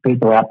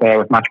people out there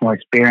with much more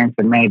experience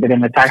than me. But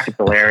in the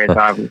tactical areas,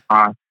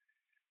 I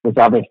was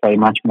obviously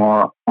much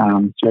more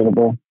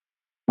suitable.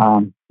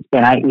 Spent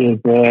 8 years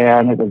there,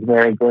 and it was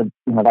very good.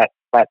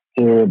 That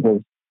period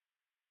was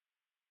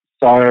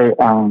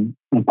so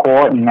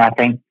important, I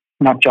think,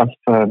 not just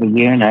for the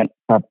unit,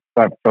 but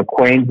for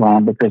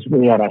Queensland, because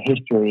we had a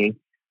history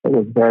that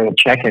was very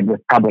checkered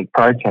with public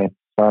protests.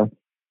 So,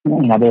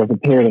 there was a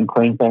period in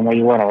Queensland where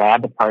you weren't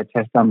allowed to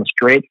protest on the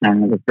street,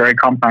 and it was very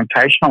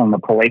confrontational, and the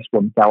police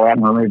would go out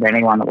and remove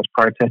anyone that was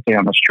protesting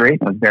on the street.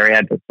 It was very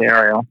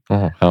adversarial.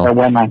 So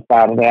when they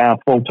started our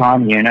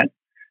full-time unit,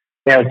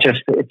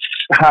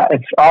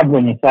 it's odd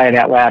when you say it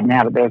out loud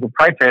now, but there was a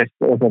protest.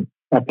 There was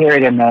a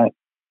period in the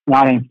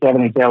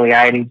 1970s, early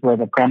 80s, where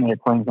the Premier of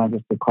Queensland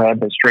just declared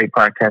that street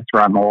protests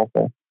were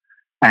unlawful,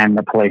 and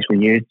the police were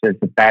used as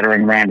a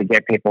battering ram to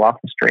get people off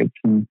the streets.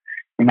 And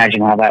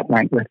imagine how that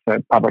went with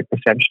the public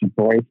perception of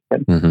police.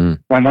 But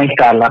when we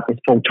started up this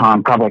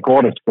full-time public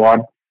order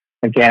squad,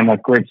 again,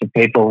 with groups of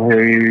people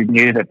who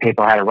knew that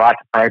people had a right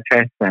to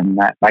protest and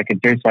that they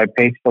could do so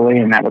peacefully,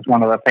 and that was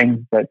one of the things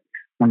that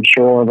I'm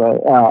sure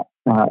that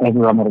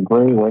everyone would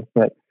agree with,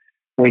 that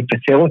we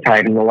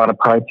facilitated a lot of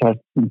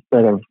protests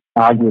instead of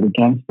argued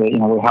against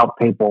it. We helped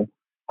people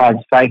have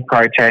safe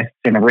protests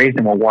in a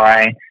reasonable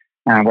way,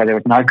 where there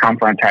was no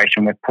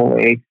confrontation with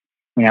police.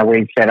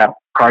 We set up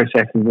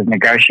processes of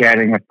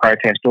negotiating with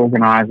protest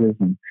organisers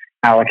and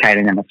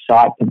allocating them a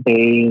site to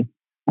be,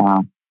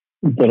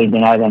 getting to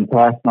know them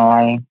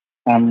personally.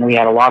 And we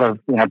had a lot of,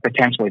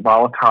 potentially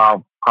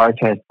volatile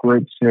protest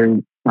groups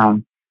who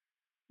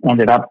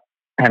ended up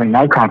having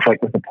no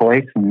conflict with the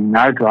police and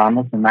no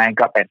dramas, and they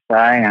got their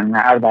say. And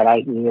over that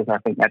 8 years, I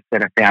think that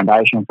set a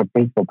foundation for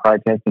peaceful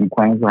protest in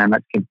Queensland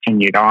that's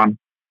continued on.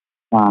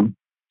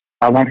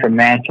 I went from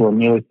there to a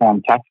newly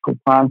formed tactical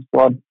crime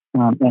squad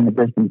in the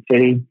Brisbane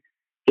City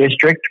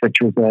district, which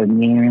was a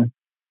new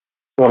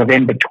sort of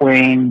in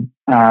between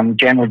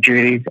general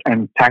duties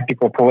and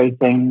tactical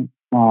policing,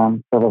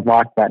 sort of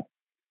like that.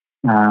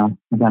 I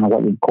don't know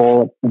what you'd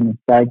call it in the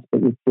States,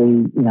 but you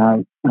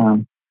see,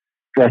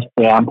 dressed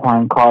down,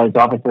 plain clothes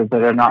officers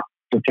that are not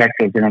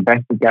detectives and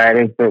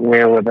investigators, but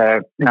we're with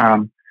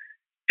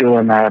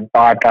doing the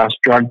bypass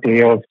drug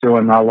deals,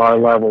 doing the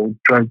low-level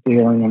drug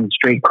dealing and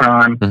street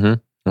crime.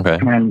 Okay.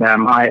 And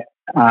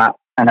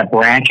and a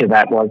branch of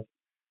that was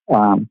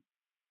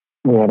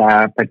we had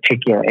a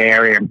particular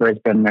area in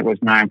Brisbane that was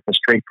known for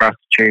street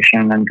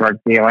prostitution and drug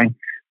dealing.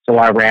 So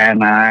I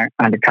ran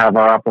undercover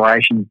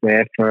operations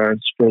there for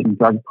street and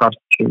drug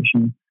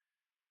prostitution,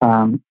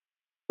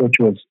 which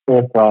was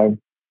also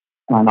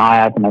an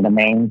eye-opener to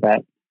me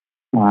that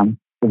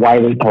the way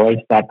we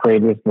policed that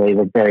previously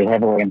was very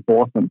heavily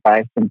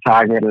enforcement-based and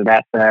targeted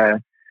at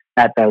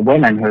the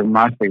women,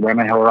 mostly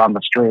women who were on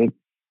the street.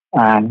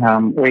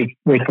 And we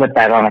flipped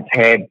that on its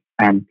head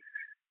and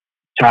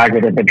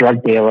targeted the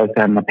drug dealers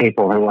and the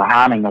people who were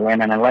harming the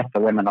women and left the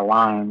women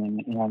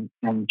alone.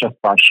 And just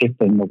by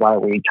shifting the way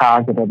we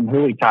targeted and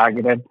who we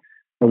targeted,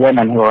 the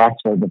women who were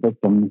actually the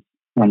victims,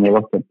 when you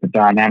looked at the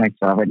dynamics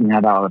of it, they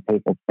were the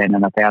people spending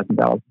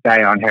 $1,000 a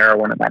day on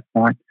heroin at that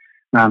point.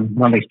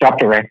 When we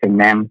stopped arresting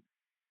them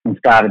and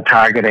started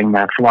targeting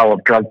the flow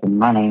of drugs and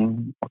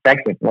money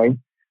effectively,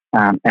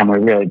 and we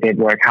really did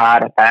work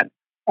hard at that,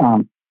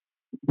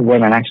 the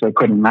women actually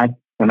couldn't make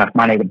enough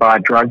money to buy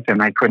drugs and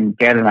they couldn't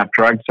get enough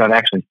drugs, so they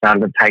actually started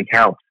to take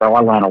help. So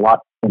I learned a lot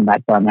from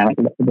that dynamic,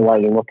 the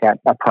way you look at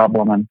a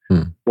problem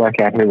and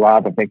work out who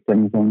are the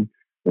victims and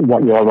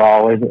what your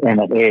role is in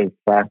it is.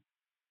 So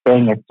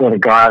being a sort of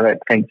guy that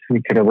thinks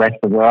he could arrest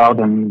the world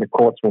and the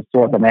courts will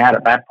sort them out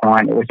at that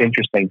point, it was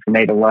interesting for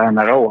me to learn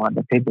that,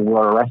 the people we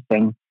were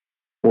arresting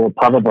were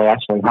probably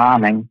actually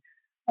harming.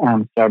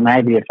 So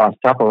maybe if I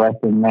stop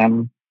arresting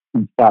them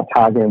and start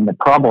targeting the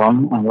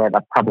problem and where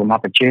the problem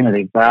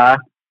opportunities are,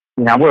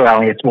 we're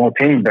only a small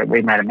team, but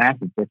we made a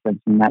massive difference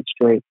in that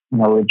street.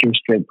 Reduced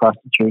street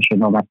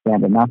prostitution almost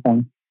down to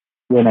nothing.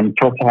 Women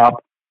took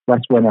help.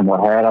 Less women were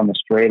hurt on the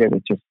street. It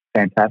was just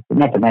fantastic.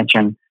 Not to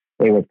mention,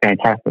 it was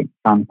fantastic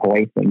fun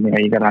policing.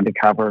 You got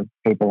undercover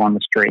people on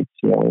the streets.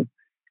 You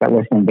got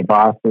listening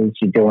devices.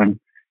 You're doing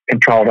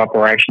controlled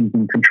operations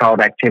and controlled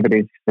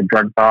activities for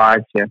drug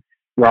buys. You're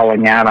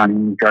rolling out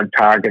on drug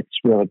targets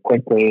really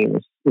quickly.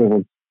 It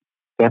was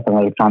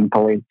definitely fun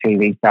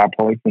TV style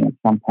policing at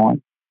some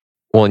point.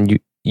 Well, and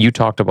you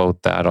talked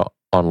about that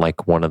on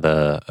like one of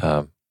the,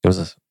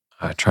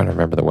 I'm trying to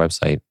remember the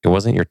website. It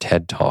wasn't your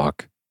TED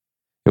Talk.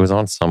 It was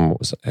on some...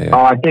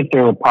 I did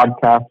do a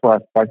podcast where I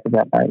spoke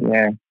about that,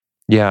 yeah.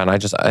 Yeah, and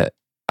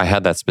I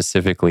had that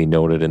specifically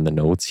noted in the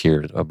notes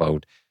here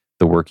about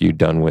the work you'd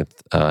done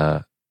with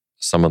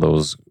some of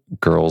those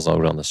girls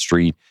out on the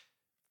street,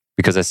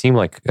 because it seemed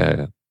like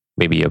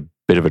maybe a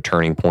bit of a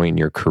turning point in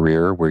your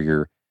career where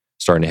you're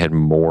starting to head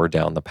more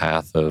down the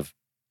path of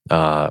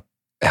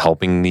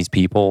helping these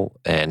people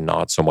and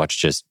not so much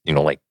just,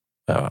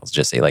 let's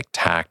just say like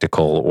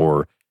tactical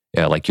or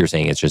like you're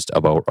saying, it's just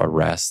about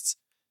arrests.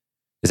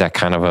 Is that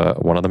kind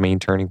of one of the main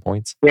turning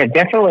points? Yeah, it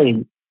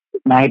definitely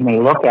made me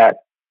look at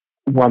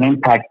what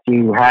impact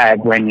you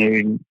had when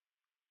you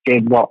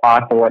did what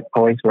I thought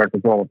police work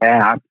was all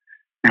about.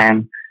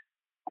 And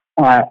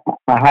I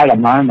had a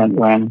moment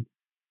when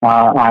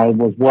I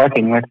was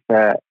working with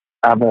the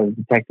other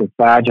detective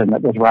sergeant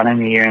that was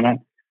running the unit,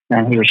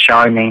 and he was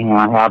showing me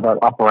how the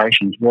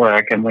operations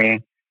work. And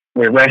we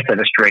arrested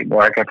a street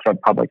worker for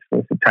public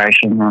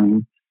solicitation,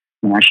 and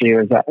she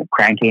was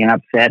cranky and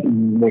upset,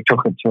 and we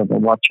took her to the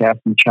watch house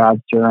and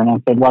charged her. And I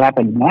said, "What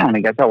happens now?" And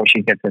he goes, "Oh, well,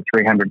 she gets a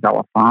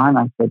 $300 fine."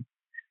 I said,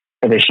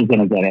 "But is she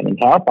going to get any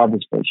help?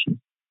 Obviously, she's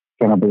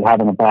going to be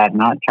having a bad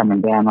night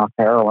coming down off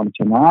heroin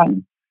tonight,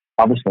 and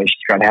obviously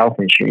she's got health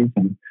issues."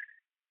 And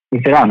he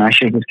said, "Oh, no,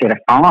 she'll just get a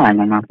fine."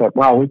 And I thought,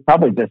 well, we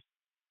probably just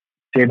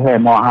did her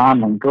more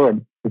harm than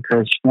good,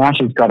 because now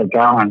she's got to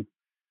go and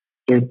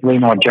do 3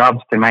 more jobs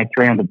to make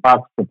 $300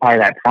 to pay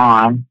that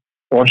fine,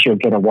 or she'll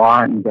get a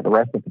warrant and get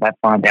arrested for that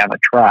fine down the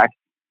track.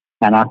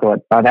 And I thought,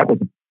 oh, that was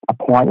a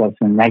pointless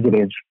and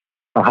negative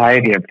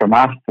behaviour from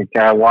us to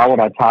go, why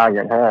would I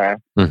target her?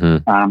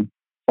 Mm-hmm.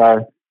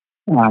 So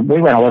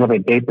we went a little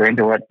bit deeper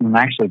into it and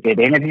actually did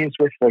interviews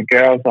with the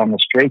girls on the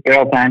street,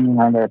 girls and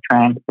there are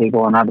trans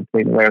people and other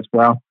people there as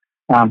well.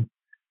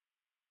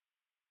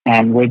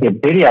 And we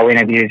did video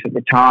interviews at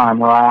the time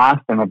where I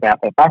asked them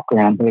about their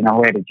background.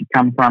 Where did you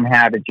come from?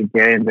 How did you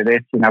get into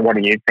this? What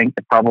do you think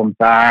the problems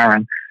are?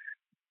 And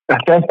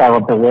at first they were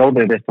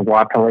bewildered as to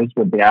why police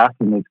would be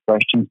asking these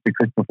questions,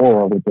 because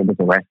before all we did was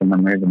arrest them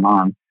and move them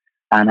on.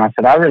 And I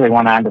said, I really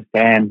want to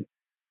understand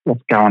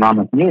what's going on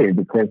with you,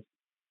 because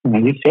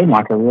you seem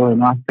like a really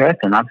nice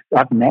person.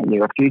 I've met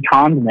you a few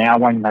times now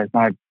when there's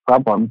no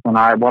problems, and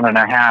I want to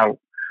know how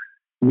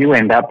you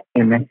end up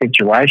in this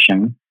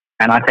situation.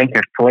 And I think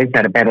if police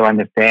had a better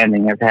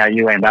understanding of how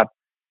you end up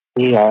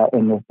here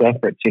in this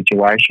desperate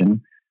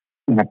situation,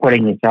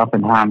 putting yourself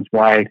in harm's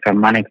way for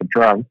money for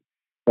drugs,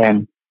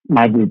 then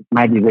maybe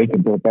we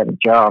could do a better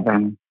job.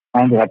 And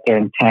I ended up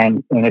getting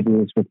 10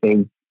 interviews with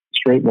these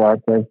street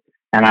workers,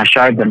 and I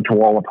showed them to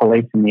all the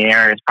police in the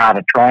area as part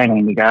of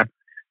training to go,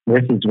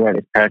 this is where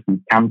this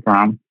person's come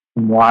from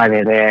and why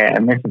they're there,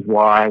 and this is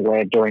why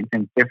we're doing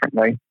things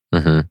differently.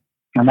 Mm-hmm.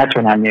 And that's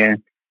when I knew,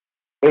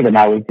 even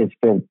though we could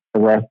still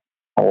arrest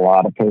a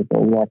lot of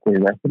people, we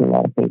arrested a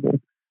lot of people,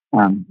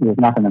 there's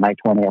nothing to make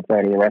 20 or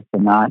 30 arrests a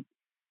night.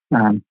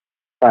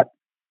 But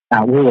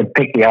we would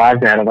pick the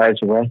eyes out of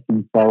those arrests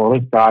and say, well,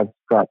 this guy's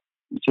got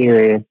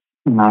serious,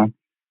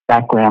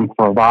 background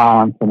for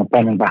violence and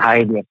offending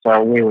behaviour.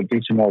 So we would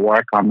do some more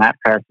work on that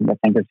person to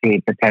think, is he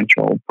a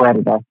potential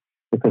predator?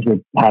 Because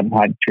we had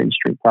 2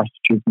 street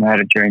prostitutes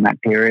murdered during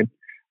that period.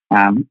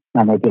 And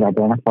we did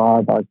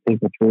identify those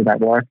people through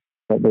that work,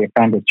 the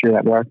offenders through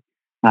that work.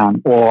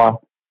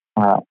 What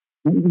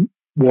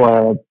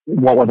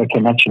were the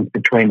connections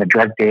between the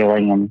drug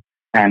dealing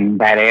and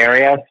that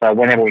area? So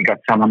whenever we got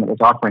someone that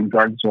was offering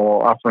drugs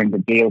or offering to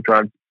deal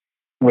drugs,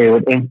 we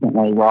would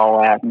instantly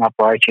roll out an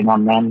operation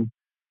on them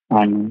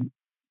and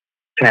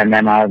turn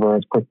them over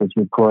as quick as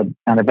we could.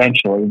 And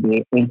eventually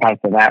the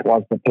impact of that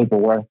was that people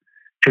were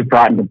too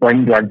frightened to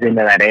bring drugs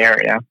into that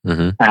area.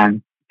 Mm-hmm.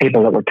 And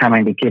people that were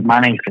coming to give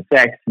money for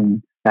sex,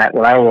 and that they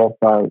were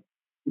also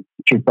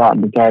too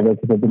frightened to go there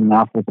because they didn't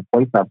know if it was a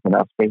police officer they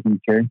were speaking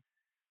to.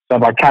 So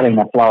by cutting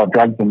the flow of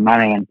drugs and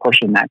money and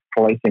pushing that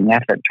policing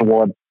effort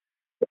towards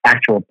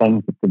actual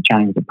things that could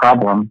change the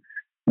problem,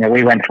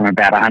 we went from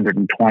about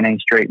 120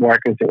 street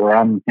workers that were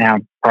on our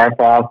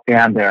profiles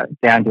down to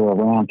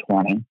around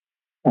 20.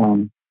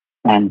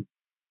 And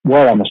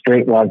word on the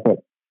street was that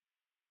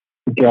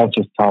the girls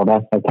just told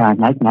us they can't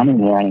make money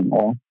there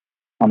anymore,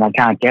 and they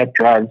can't get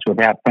drugs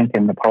without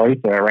thinking the police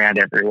are around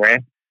everywhere.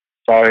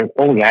 So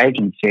all the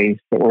agencies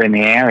that were in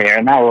the area,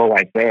 and they were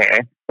always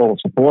there, all the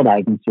support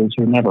agencies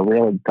who never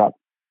really got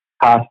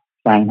past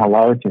saying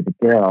hello to the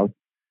girls,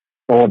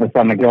 all of a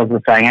sudden the girls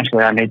were saying,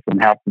 actually, I need some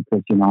help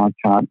because,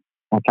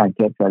 I can't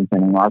get drugs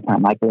anymore. I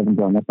can't make a living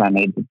doing this. I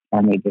need to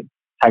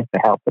take the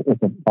help that was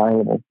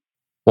available.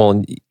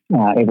 Well,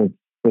 it was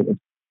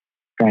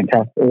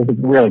fantastic. It was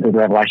a really good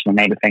revelation to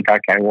me to think,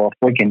 okay, well, if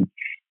we can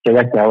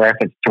direct our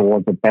efforts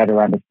towards a better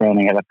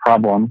understanding of the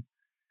problem,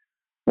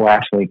 we'll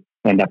actually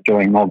end up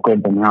doing more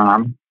good than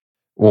harm.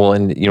 Well,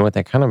 and you know what,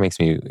 that kind of makes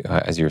me,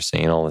 as you're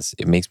saying all this,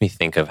 it makes me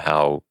think of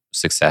how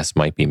success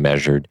might be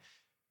measured.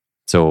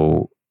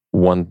 So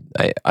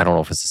I don't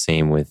know if it's the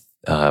same with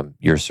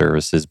your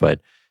services,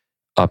 but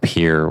up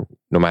here,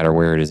 no matter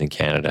where it is in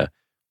Canada,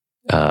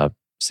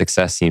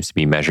 success seems to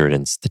be measured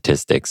in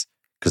statistics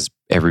because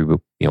every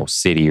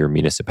city or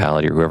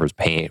municipality or whoever's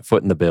paying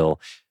foot in the bill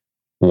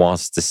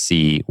wants to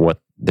see what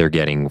they're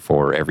getting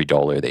for every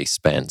dollar they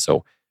spend.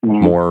 So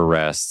more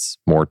arrests,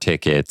 more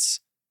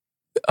tickets,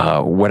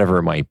 whatever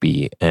it might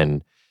be.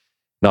 And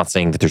not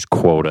saying that there's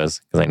quotas,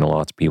 because I know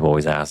lots of people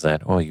always ask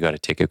that, oh, you got a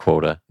ticket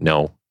quota.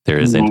 No, there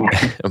isn't.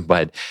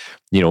 But,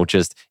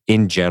 just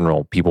in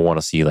general, people want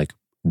to see like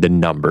the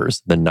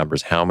numbers,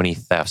 how many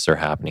thefts are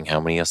happening, how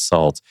many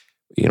assaults,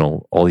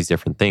 all these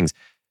different things.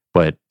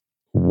 But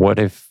what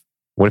if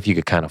you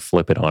could kind of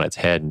flip it on its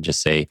head and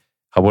just say,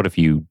 how about if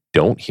you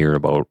don't hear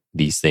about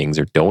these things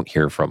or don't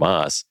hear from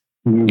us,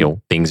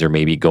 things are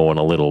maybe going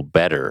a little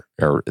better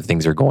or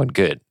things are going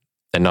good.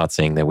 And not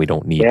saying that we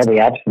don't need... the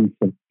absence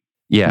of...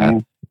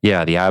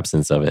 the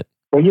absence of it.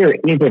 Well,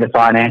 you did a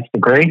finance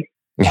degree.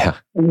 Yeah.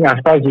 I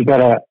suppose you got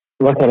to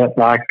look at it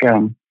like,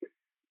 do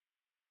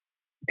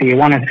you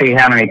want to see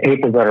how many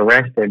people got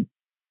arrested,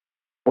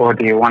 or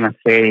do you want to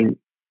see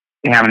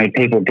how many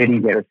people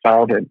didn't get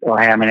assaulted,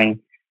 or how many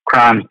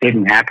crimes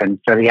didn't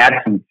happen? So the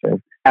absence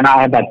of... And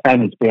I had that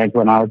same experience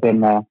when I was in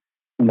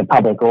the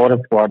public order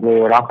squad. We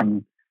would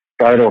often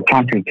go to a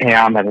country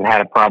town that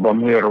had a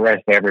problem. We would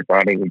arrest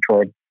everybody. We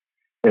tried...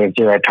 There was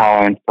zero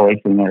tolerance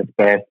policing at its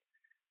best.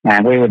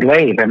 And we would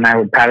leave and they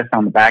would pat us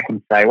on the back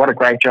and say, what a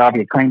great job,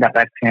 you cleaned up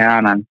that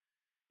town.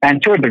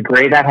 And to a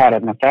degree that had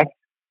an effect.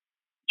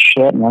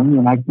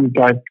 Certainly, you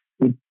guys,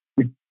 you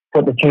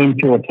put the team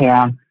to a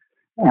town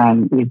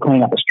and you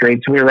clean up the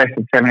streets. We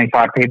arrested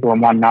 75 people in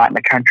one night in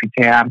a country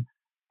town.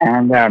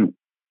 And they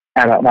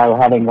were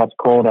having what's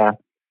called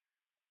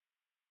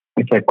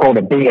called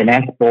a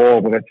B&S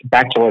ball, but it's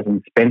bachelors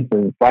and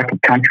Spencers. It's like a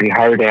country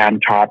hoedown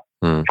type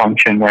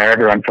function where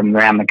everyone from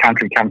around the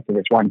country comes to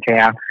this one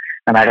town,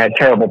 and they'd had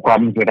terrible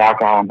problems with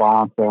alcohol and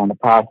violence there in the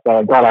past. So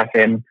they got us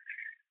in.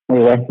 We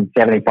arrested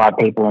 75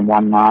 people in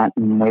one night,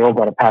 and we all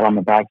got a pat on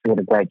the back for what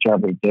a great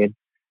job we did.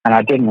 And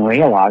I didn't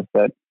realise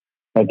that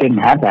they didn't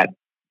have that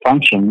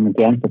function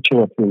again for 2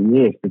 or 3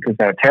 years because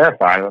they were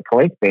terrified of the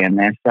police being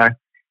there. So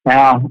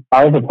now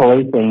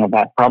over-policing of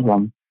that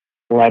problem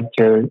led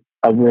to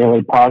a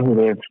really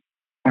positive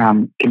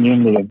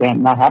community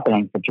event not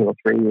happening for 2 or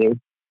 3 years.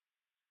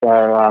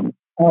 So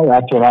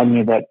that's what I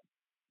knew, that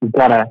you've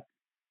got to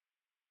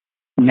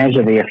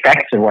measure the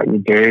effects of what you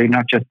do,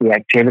 not just the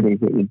activities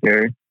that you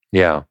do.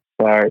 Yeah.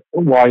 So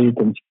while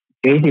it's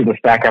easy to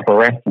stack up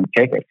arrests and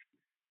tickets,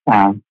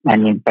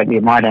 but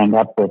you might end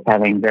up with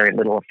having very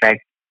little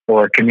effect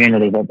for a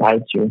community that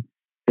hates you.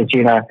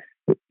 Because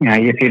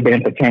if you've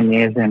been for 10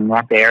 years in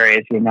rough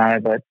areas, you know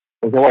that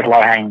there's always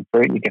low-hanging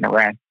fruit you can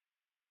arrest.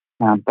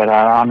 But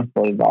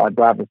honestly, I'd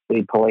rather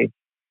see police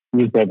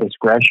use their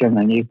discretion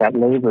and use that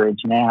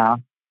leverage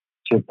now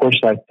to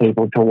push those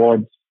people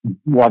towards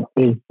what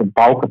is the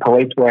bulk of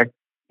police work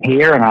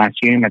here. And I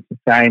assume it's the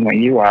same where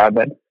you are,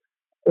 but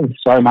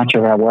so much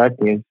of our work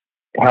is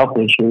health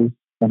issues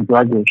and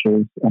drug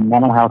issues and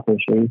mental health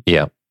issues.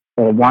 Yeah.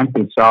 That it won't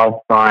be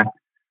solved by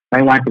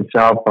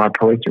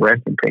police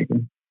arresting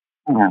people.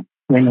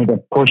 We need to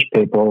push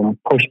people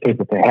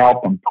to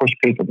help and push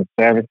people to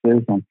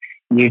services and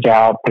use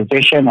our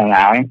position and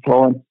our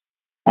influence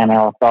and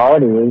our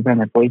authority,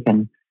 even if we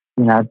can,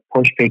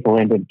 push people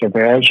into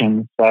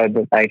diversion so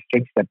that they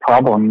fix the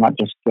problem, not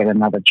just get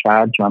another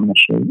charge on the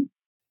sheet.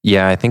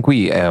 Yeah, I think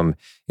we, at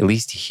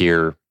least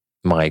here,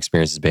 my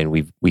experience has been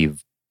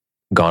we've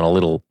gone a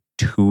little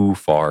too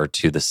far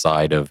to the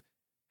side of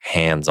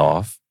hands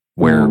off,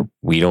 where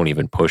we don't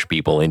even push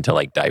people into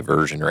like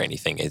diversion or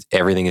anything.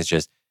 Everything is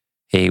just,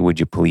 hey, would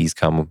you please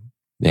come?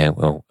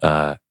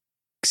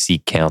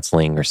 Seek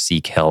counseling or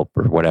seek help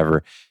or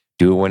whatever.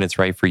 Do it when it's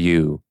right for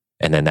you,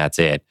 and then that's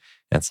it.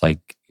 And it's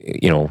like,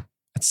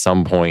 at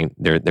some point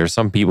there's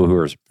some people who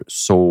are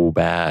so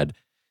bad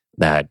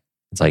that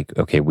it's like,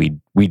 okay, we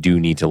do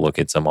need to look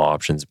at some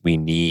options. We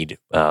need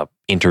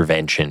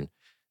intervention,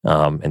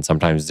 and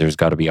sometimes there's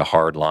got to be a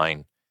hard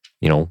line,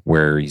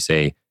 where you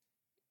say,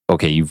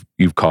 okay,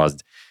 you've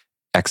caused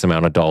X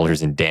amount of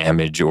dollars in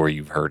damage, or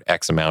you've hurt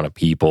X amount of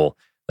people.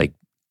 Like,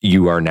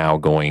 you are now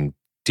going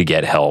to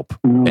get help,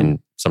 and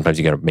sometimes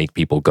you got to make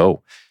people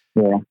go.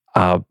 Yeah.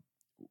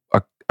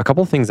 A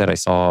couple of things that I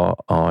saw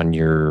on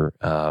your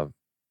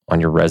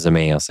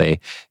resume, I'll say,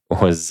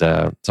 was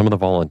some of the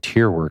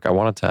volunteer work. I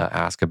wanted to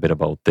ask a bit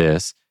about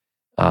this.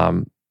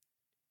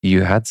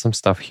 You had some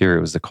stuff here.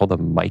 It was called the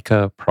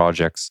Micah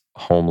Project's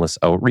Homeless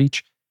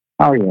Outreach.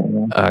 Oh,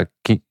 yeah.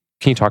 Can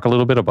you talk a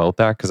little bit about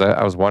that? Because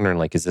I was wondering,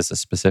 like, is this a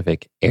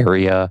specific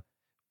area,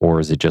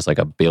 or is it just like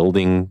a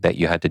building that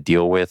you had to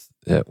deal with?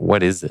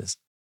 What is this?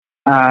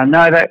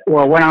 No,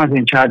 when I was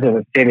in charge of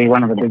the city,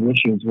 one of the big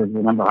issues was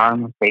the number of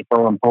homeless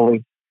people and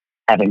police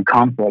having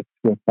conflicts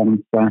with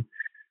them. So,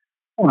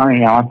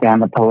 I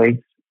found the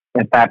police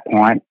at that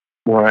point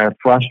were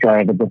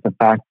frustrated with the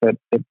fact that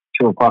at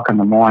 2:00 in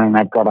the morning,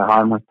 they've got a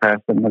homeless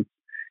person that's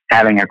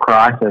having a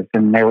crisis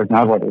and there was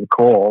nobody to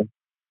call.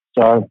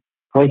 So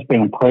police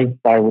being police,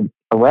 they would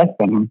arrest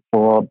them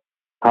for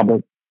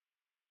public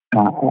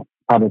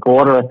public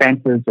order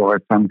offences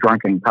or some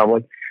drunken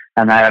public,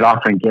 and they would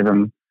often give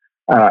them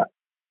a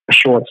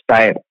short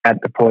stay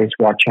at the police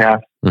watch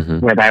house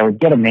where they would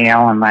get a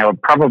meal and they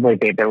would probably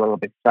be a little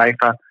bit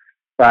safer.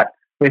 But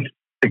this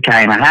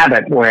became a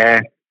habit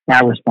where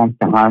our response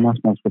to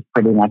homelessness was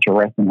pretty much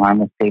arresting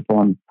homeless people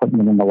and putting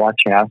them in the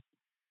watch house.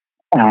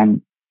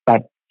 And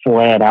that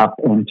flared up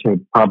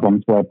into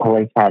problems where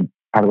police had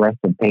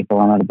arrested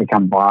people and it had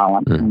become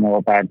violent, and there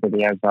were bad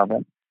videos of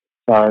it.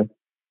 So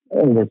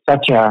it was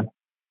such a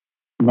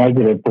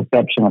negative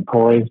perception of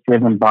police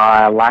driven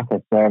by a lack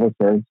of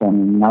services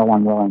and no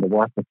one willing to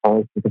work with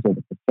police because of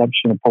the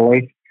perception of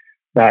police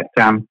that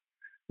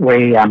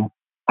we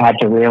had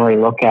to really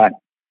look at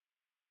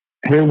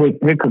who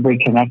could we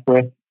connect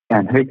with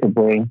and who could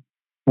we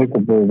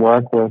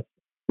work with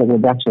that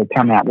would actually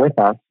come out with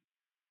us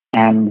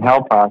and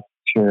help us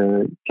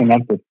to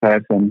connect this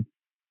person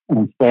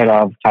instead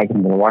of taking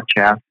them to the watch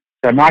house.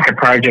 So Micro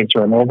Projects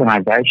are an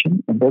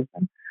organisation in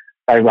Brisbane.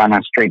 They run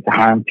a street to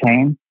home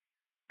team.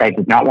 They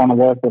did not want to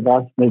work with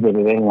us, neither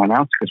did anyone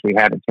else, because we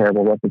had a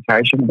terrible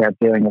reputation about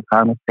dealing with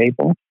homeless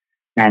people.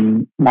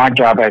 And my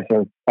job as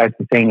a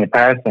senior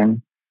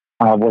person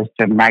was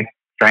to make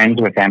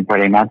friends with them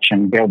pretty much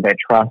and build their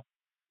trust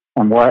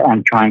and work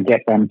and try and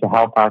get them to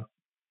help us,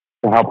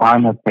 to help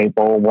homeless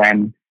people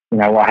when,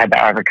 I had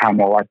to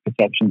overcome all those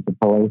perceptions of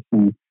police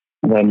and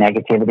their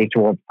negativity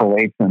towards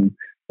police and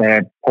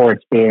their poor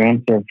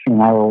experience of,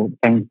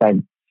 things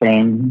they'd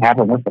seen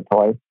happen with the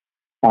police.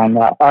 And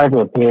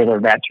over a period of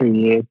about 2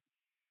 years,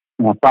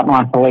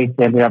 Frontline Police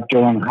ended up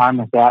doing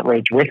homeless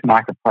outreach with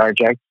Micro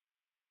Projects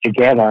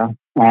together.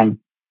 And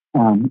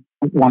one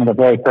of the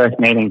very first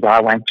meetings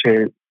I went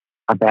to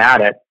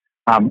about it,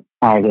 I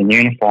was in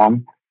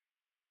uniform.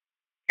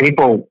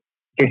 People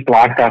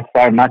disliked us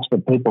so much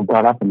that people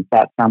got up and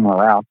sat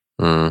somewhere else.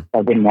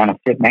 They didn't want to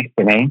sit next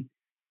to me.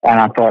 And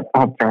I thought,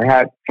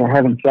 for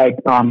heaven's sake,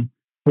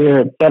 here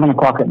at 7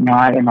 o'clock at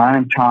night in my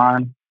own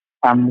time,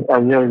 I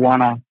really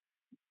want to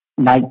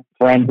make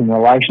friends and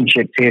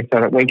relationships here so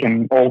that we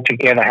can all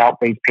together help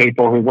these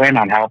people who we're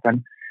not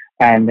helping.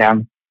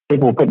 And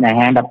people were putting their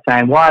hand up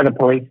saying, why are the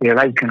police here?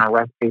 They can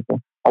arrest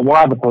people. Or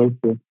why are the police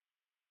here?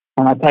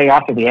 And I tell you,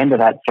 after the end of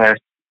that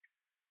first,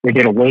 we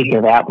did a week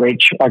of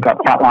outreach. I got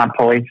Frontline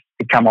Police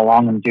to come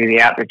along and do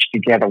the outreach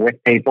together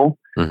with people,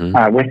 with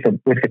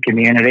the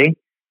community.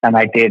 And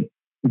they did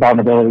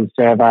vulnerability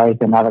surveys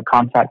and other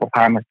contact with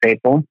homeless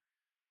people.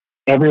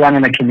 Everyone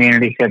in the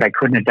community said they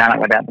couldn't have done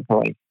it without the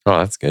police. Oh,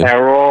 that's good. They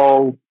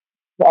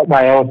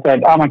all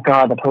said, oh my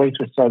God, the police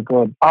were so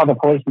good. Oh, the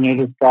police knew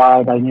this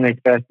guy. They knew his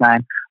first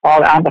name.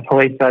 Oh, aren't the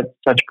police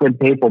such good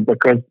people?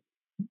 Because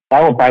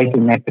they were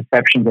basing their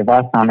perceptions of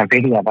us on a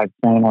video they'd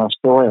seen or a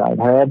story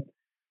they'd heard.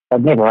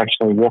 They'd never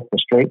actually walked the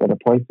street with a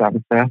police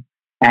officer.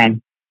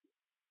 And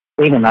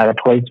even though the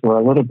police were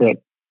a little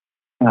bit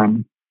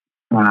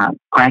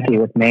cranky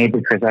with me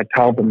because I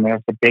told them there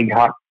was a big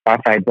hot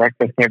buffet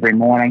breakfast every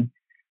morning,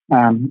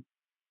 and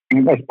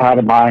that's part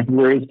of my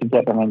ruse to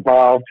get them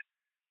involved.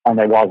 And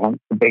there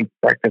wasn't a big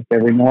breakfast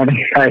every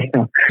morning.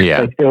 So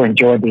they still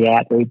enjoyed the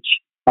outreach,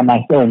 and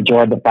they still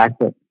enjoyed the fact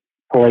that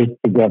police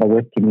together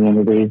with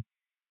communities,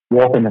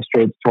 walking the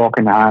streets,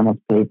 talking to homeless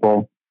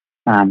people,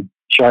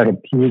 showed a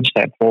huge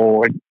step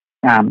forward.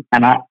 And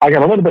I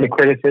got a little bit of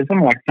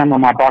criticism. Like some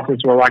of my bosses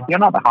were like, you're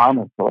not the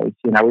homeless police.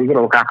 We've got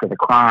to look after the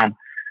crime.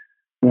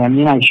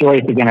 Sure,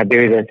 if you're going to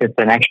do this, it's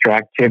an extra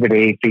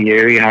activity for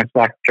you. It's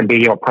like can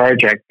be your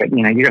project, but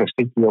you got to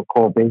stick to your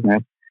core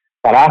business.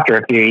 But after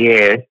a few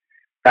years,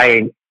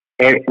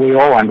 we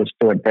all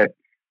understood that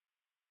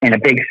in a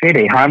big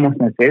city,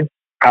 homelessness is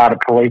part of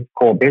police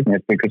core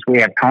business because we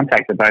have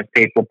contact with those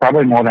people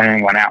probably more than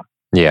anyone else.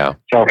 Yeah.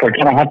 So if we're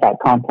going to have that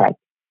contact,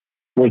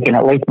 we can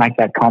at least make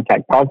that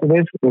contact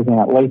positive. We can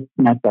at least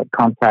make that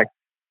contact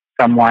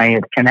some way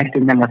of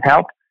connecting them with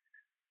help.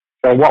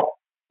 So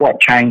what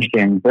changed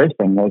in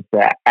Brisbane was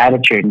the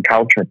attitude and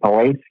culture of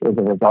police as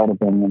a result of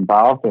being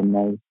involved in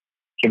those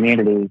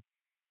community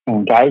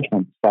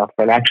engagement stuff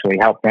that actually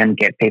helped them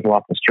get people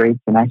off the streets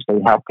and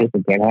actually help people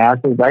get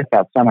houses. They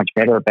felt so much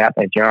better about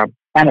their job,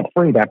 and it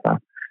freed up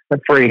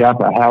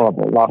a hell of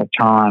a lot of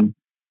time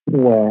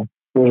where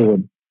we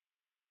would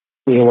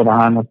deal with a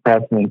homeless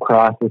person in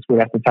crisis. We'd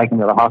have to take them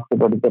to the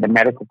hospital to get a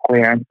medical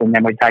clearance, and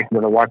then we'd take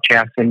them to the watch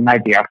house, and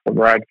they'd be off the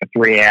road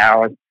for 3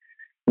 hours.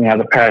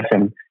 The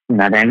person,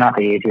 they're not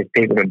the easiest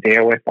people to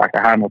deal with, like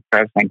a homeless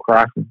person in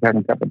crisis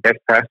hasn't got the best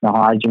personal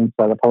hygiene,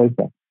 so the police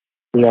are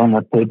dealing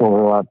with people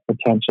who are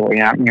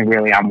potentially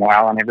really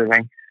unwell and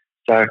everything.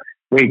 So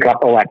we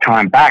got all that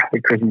time back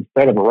because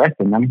instead of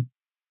arresting them,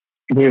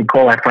 we would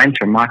call our friends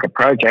from Micro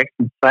Projects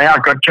and say,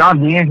 I've got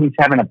John here, he's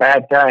having a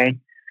bad day.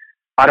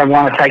 I don't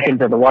want to take him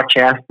to the watch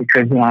house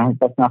because,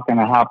 that's not going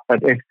to help.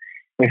 But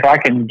if I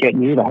can get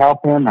you to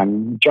help him,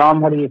 and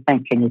John, what do you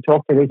think? Can you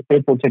talk to these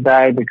people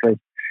today? Because,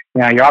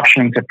 your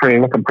options are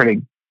looking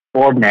pretty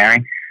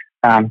ordinary.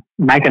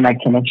 Making that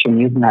connection,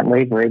 using that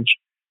leverage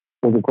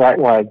was a great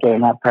way of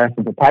getting that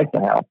person to take the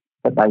help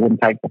that they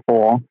wouldn't take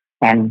before.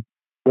 And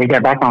we go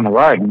back on the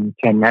road in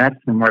 10 minutes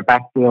and we're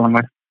back dealing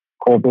with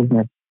core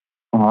business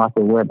like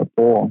we were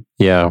before.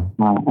 Yeah.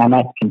 And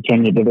that's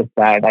continued to this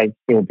day. They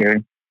still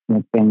do.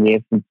 It's been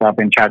years since I've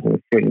been in charge of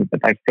the city, but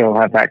they still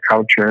have that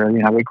culture.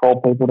 We call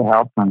people to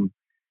help them.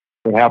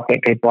 We help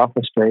get people off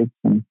the streets.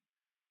 And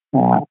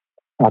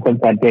I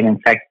think that did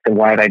affect the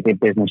way they did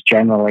business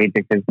generally,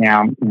 because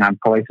now,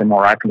 police are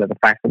more open to the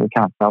fact that we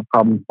can't solve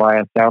problems by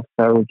ourselves,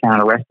 so we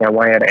can't arrest our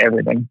way out of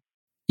everything.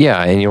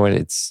 Yeah, and you know what?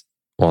 It's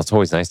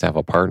always nice to have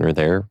a partner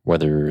there,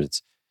 whether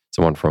it's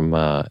someone from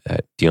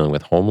dealing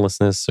with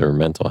homelessness or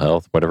mental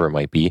health, whatever it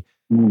might be.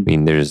 I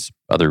mean, there's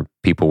other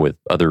people with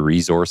other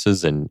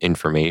resources and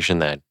information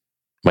that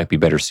might be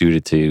better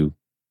suited to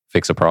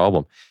fix a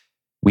problem.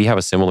 We have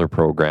a similar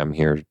program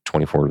here,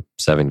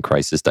 24/7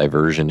 crisis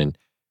diversion. And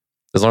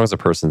as long as the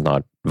person's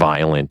not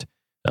violent,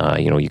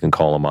 you can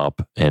call them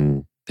up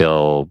and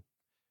they'll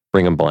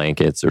bring them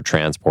blankets or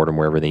transport them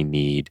wherever they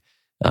need.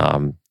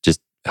 Just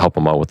help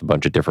them out with a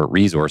bunch of different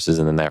resources.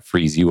 And then that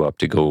frees you up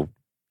to go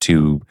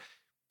to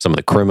some of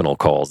the criminal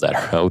calls that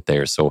are out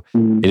there. So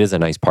it is a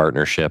nice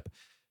partnership.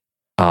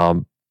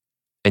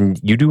 And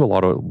you do a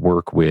lot of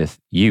work with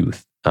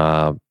youth.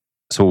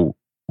 So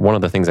one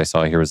of the things I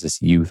saw here was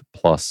this youth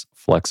plus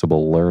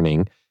flexible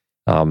learning.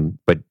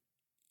 But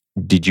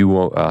could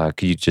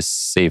you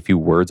just say a few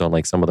words on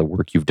like some of the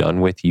work you've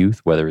done with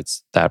youth, whether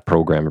it's that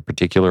program in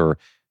particular, or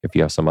if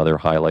you have some other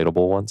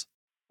highlightable ones?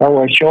 Oh,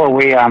 well, sure.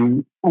 We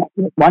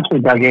once we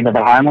dug into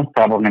the homeless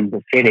problem in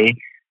the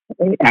city,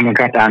 and we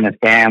got to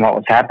understand what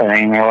was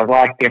happening, there was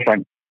like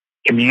different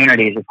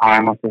communities of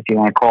homeless, if you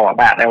want to call it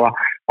that. There were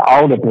the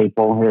older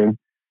people who,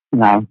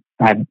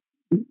 had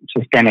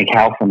systemic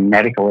health and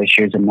medical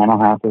issues and mental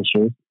health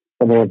issues.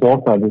 But there was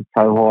also this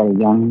cohort of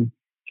young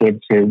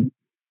kids who,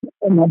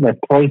 the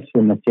police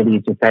in the city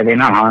used to say they're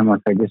not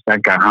homeless, they just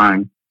don't go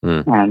home.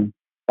 And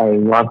they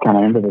love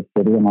coming into the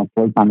city and they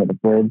sleep under the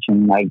bridge,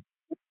 and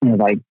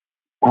it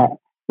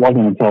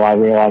wasn't until I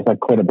realized I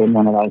could have been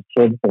one of those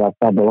kids that I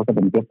started to look at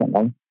them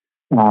differently.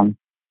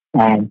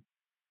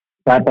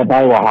 But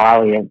they were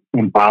highly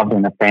involved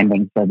in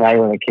offending, so they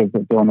were the kids that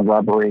were doing the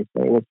robberies.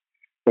 There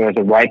was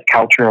a rape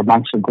culture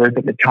amongst the group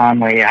at the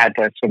time where you had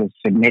to sort of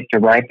submit to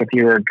rape if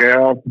you were a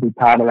girl to be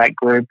part of that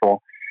group, or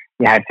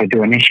you had to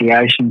do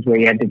initiations where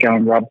you had to go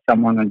and rob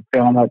someone and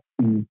film it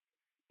and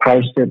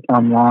post it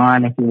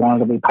online if you wanted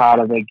to be part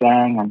of their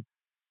gang. And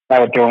they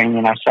were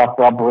doing, soft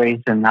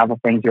robberies and other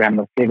things around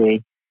the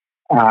city,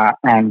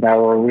 and they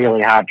were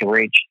really hard to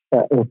reach.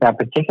 It was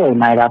particularly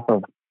made up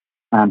of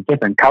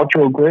different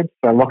cultural groups.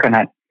 So looking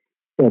at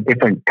the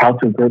different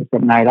cultural groups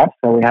that made up.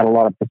 So we had a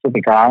lot of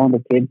Pacific Islander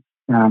kids,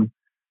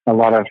 a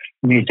lot of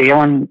New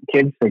Zealand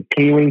kids, the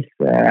Kiwis,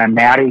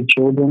 Maori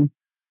children,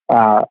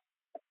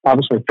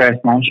 obviously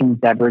First Nations,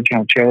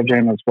 Aboriginal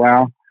children as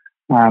well.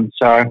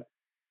 So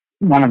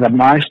one of the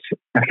most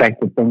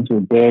effective things we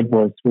did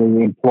was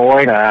we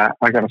employed I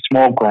got a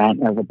small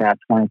grant of about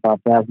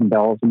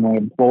 $25,000, and we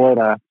employed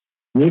a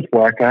youth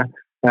worker,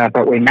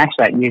 but we matched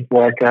that youth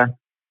worker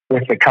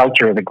with the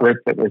culture of the group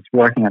that was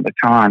working at the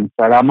time.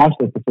 So they're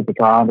mostly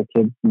Pacific Islander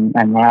kids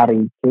and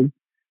Maori kids.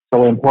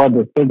 So we employed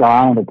this big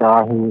Islander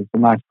guy who was the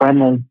most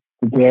friendly,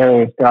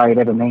 gregarious guy you'd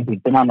ever meet.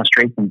 He'd been on the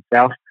streets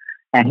himself,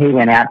 and he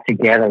went out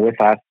together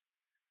with us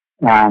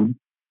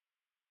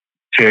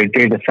to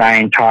do the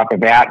same type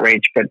of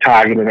outreach, but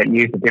targeted at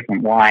youth a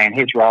different way. And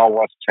his role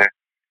was to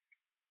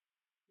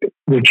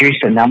reduce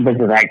the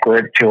numbers of that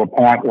group to a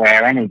point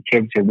where any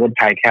kids who would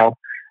take help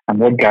and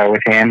would go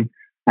with him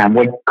and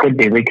could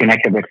be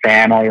reconnected with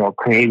family, or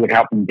he would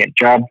help them get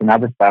jobs and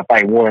other stuff,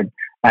 they would.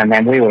 And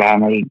then we would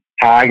only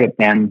target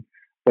them,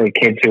 the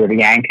kids who were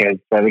the anchors,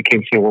 so the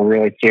kids who were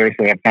really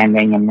seriously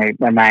offending and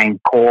the main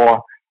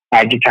core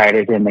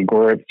agitators in the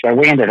group. So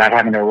we ended up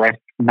having to arrest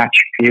much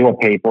fewer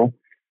people,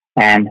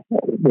 and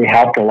we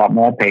helped a lot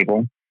more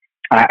people.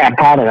 And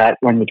part of that,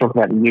 when we talk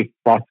about the Youth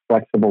Plus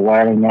Flexible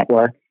Learning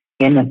Network,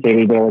 in the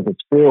city there was a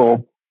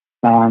school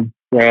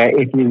where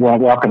if you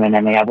weren't welcome in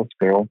any other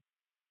school,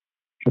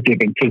 if you've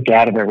been kicked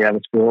out of every other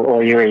school,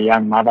 or you're a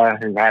young mother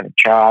who had a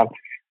child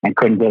and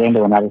couldn't get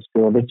into another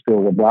school, this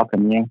school would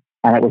welcome you.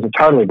 And it was a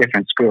totally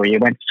different school. You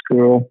went to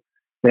school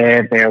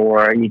there.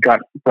 You got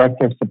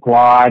breakfast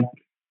supplied.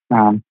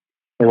 There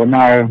were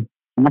I'm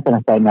not going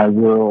to say no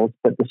rules,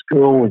 but the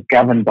school was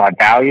governed by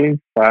values.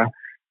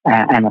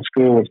 And the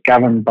school was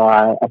governed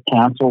by a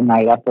council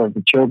made up of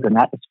the children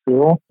at the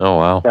school. Oh,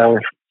 wow. So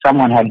if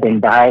someone had been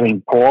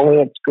behaving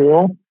poorly at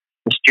school,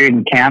 the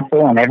student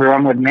council and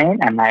everyone would meet,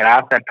 and they'd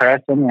ask that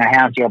person,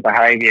 how's your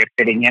behaviour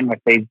fitting in with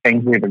these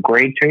things we've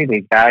agreed to,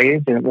 these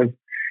values? And it was,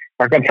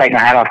 I could take my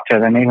hat off to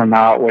them, even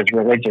though it was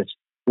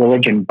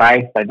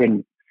religion-based. They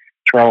didn't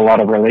throw a lot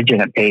of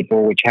religion at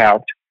people, which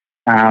helped.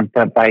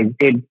 But they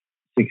did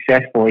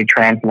successfully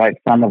translate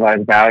some of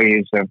those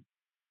values of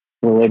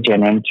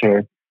religion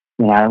into,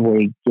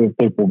 we give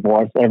people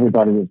voice,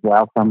 everybody is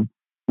welcome.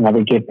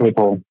 We give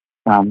people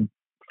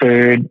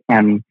food,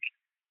 and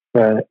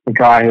the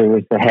guy who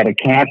was the head of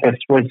campus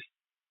was,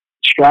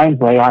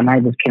 strangely, I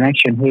made this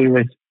connection, he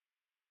was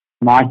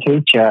my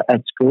teacher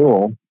at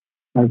school.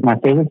 was my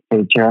physics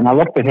teacher. And I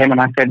looked at him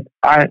and I said,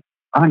 I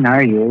know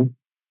you.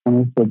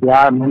 And he said,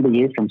 yeah, I remember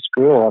you from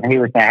school. And he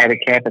was the head of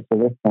campus of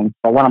this thing.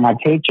 So one of my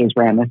teachers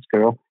ran this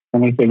school.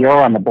 And he said, you're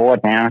on the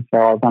board now. So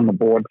I was on the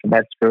board for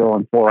that school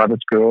and 4 other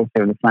schools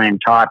who were the same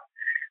type,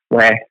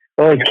 where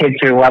all these kids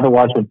who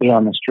otherwise would be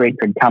on the street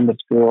could come to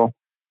school.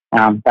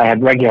 They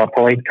had regular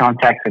police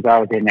contact because I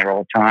was in there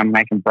all the time,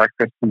 making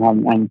breakfast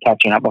and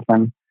catching up with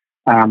them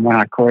when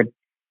I could.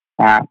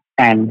 It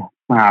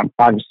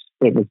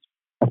was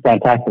a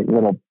fantastic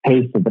little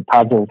piece of the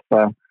puzzle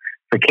for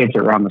kids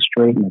that were on the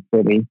street in the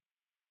city.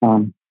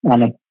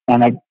 It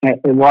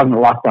wasn't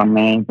lost on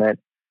me that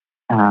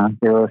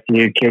there were a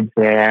few kids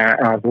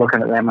there. I was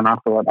looking at them and I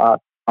thought,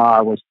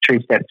 I was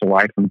 2 steps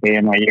away from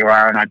being where you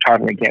are, and I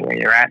totally get where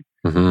you're at.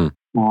 Mm-hmm.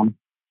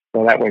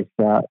 So that was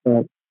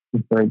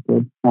very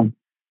good.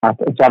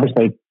 It's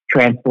obviously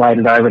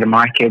translated over to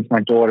my kids. My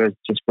daughter's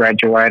just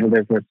graduated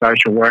as a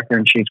social worker,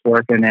 and she's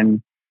working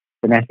in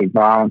domestic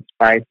violence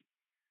space.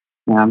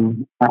 My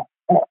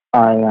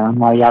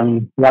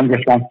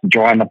youngest wants to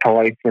join the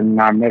police, and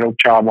my middle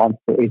child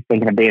is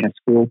thinking of being a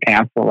school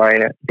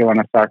counselor, doing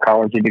a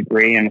psychology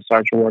degree and a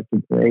social work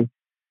degree.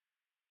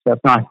 So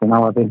it's nice to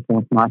know I've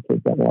influenced my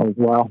kids that way as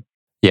well.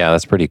 Yeah,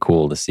 that's pretty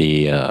cool to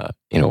see,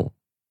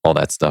 all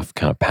that stuff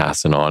kind of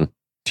passing on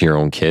to your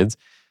own kids.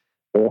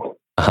 Yeah.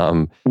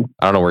 I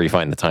don't know where you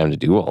find the time to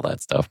do all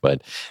that stuff,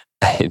 but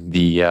I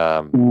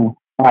don't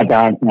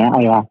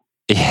now,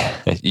 yeah,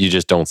 you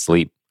just don't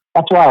sleep.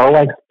 That's why I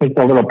always pick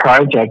a little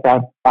project.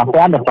 I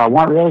found if I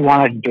really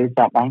wanted to do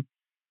something,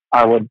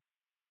 I would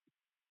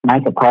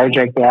make a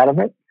project out of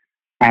it.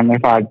 And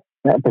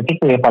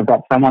particularly if I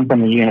got someone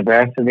from the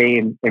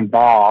university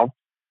involved,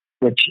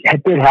 which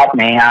did help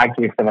me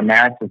argue for the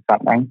merits of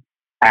something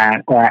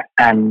and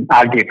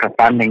argue for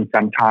funding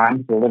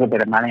sometimes, a little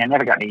bit of money. I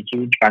never got any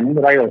huge funding,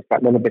 but I always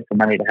got little bits of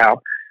money to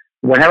help.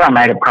 Whenever I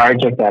made a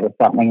project out of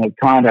something, it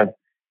kind of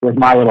was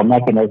my little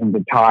mechanism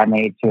to tie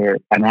me to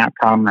an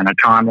outcome and a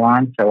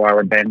timeline. So I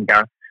would then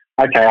go,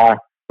 okay,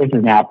 this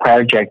is now a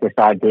project, this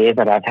idea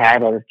that I've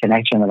had or this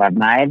connection that I've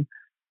made,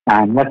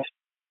 and let's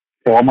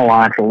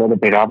formalize a little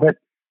bit of it.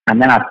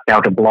 And then I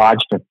felt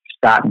obliged to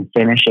start and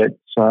finish it.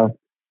 So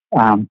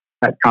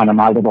that's kind of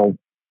my little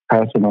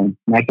personal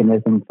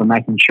mechanism for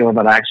making sure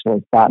that I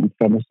actually start and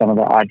finish some of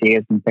the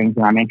ideas and things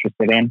that I'm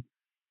interested in.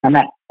 And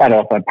that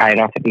also paid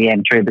off at the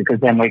end too, because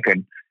then we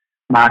could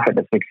market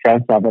the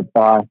success of it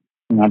by,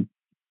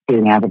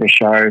 being able to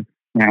show,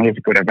 here's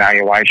a good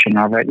evaluation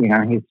of it.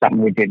 Here's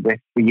something we did with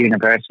the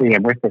university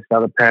and with this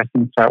other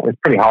person. So it was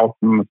pretty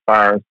wholesome as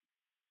far as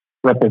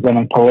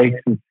representing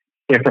police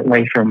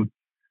differently from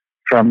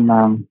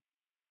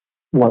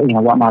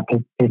what my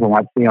people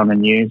might see on the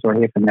news or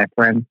hear from their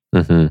friends.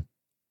 Mm-hmm.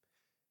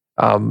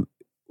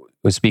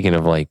 Was speaking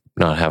of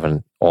not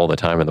having all the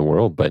time in the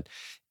world, but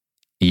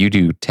you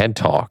do TED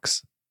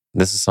Talks.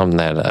 This is something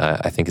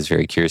that I think is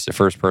very curious. The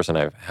first person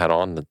I've had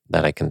on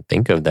that I can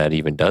think of that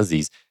even does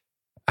these.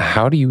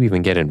 How do you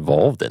even get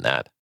involved in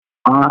that?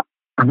 I'm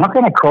not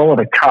going to call it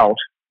a cult,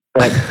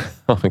 but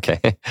okay.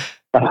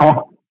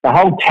 The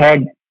whole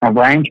TED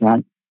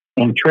arrangement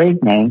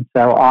intrigued me,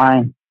 so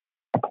I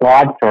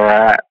applied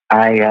for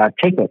a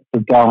ticket to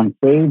go and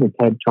see the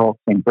TED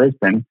Talks in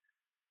Brisbane.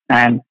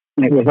 And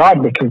it was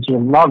odd because you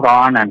log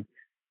on and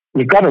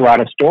you've got to write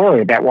a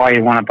story about why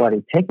you want a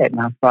bloody ticket. And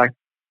I was like,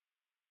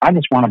 I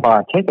just want to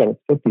buy a ticket.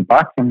 It's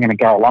 $50. I'm going to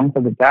go along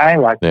for the day.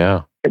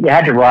 Yeah. But you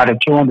had to write a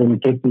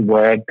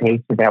 250-word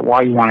piece about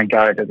why you want to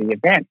go to the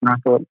event. And I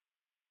thought,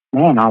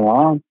 man,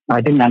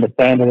 I didn't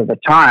understand it at the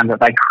time, but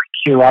they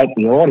curate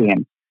the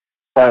audience.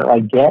 So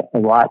they get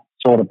the right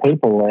sort of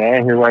people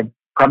there who are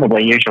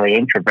probably usually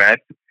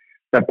introverts,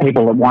 but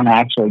people that want to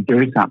actually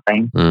do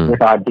something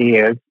with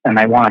ideas and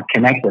they want to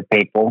connect with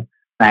people.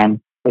 And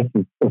it's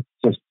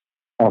just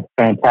a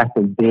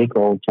fantastic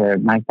vehicle to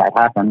make that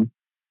happen.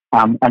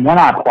 And when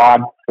I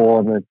applied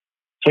for the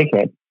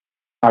ticket,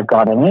 I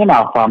got an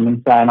email from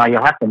them saying,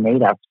 you'll have to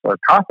meet us for a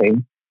coffee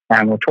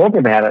and we'll talk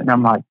about it. And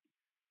I'm like,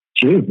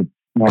 geez, it's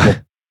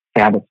never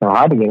sounded so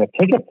hard to get a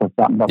ticket for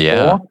something before.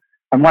 Yeah.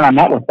 And when I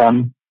met with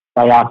them,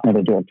 they asked me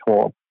to do a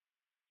talk.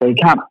 So you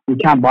can't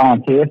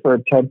volunteer for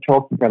a TED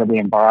Talk. You've got to be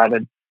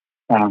invited.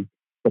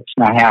 That's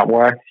not how it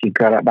works. They've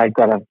got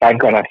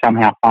to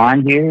somehow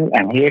find you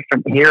and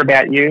hear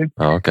about you.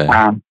 Oh, okay.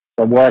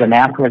 The word of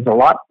mouth was a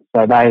lot.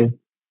 So they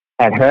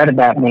had heard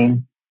about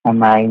me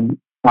and they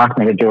asked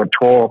me to do a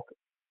talk.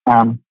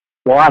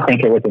 Why I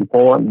think it was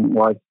important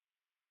was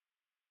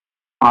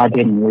I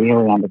didn't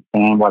really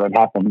understand what had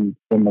happened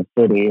in the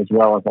city as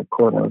well as I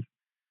could have.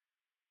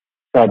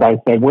 So they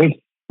said, we've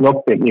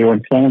looked at you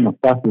and seen the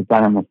stuff you've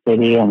done in the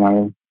city,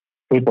 and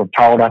people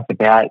told us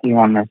about you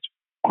on this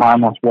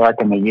homeless work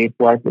and the youth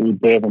work that you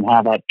did and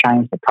how that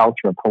changed the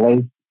culture of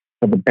police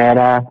for the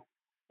better.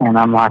 And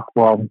I'm like,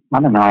 well, I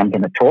don't know what I'm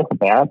going to talk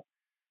about.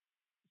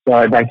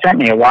 So they sent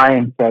me away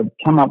and said,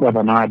 come up with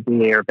an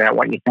idea about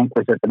what you think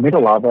was at the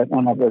middle of it.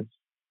 And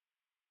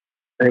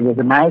it was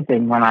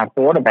amazing when I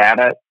thought about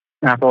it.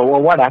 And I thought,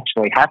 well, what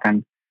actually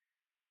happened?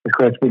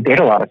 Because we did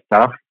a lot of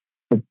stuff.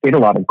 We did a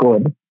lot of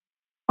good.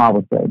 I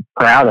was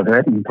proud of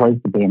it and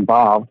pleased to be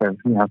involved. Of,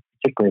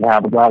 particularly how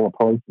the role of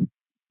police,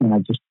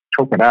 just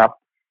took it up.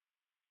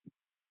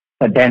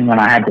 But then when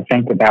I had to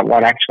think about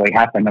what actually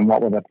happened and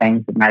what were the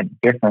things that made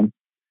the difference,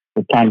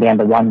 it came down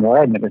to one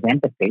word, and it was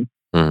empathy.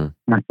 Mm.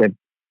 And I said,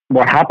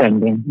 what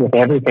happened with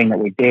everything that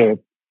we did,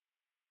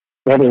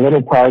 every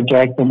little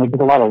project, and we did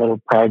a lot of little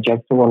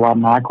projects, a lot of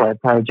micro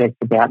projects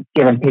about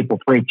giving people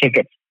free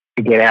tickets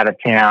to get out of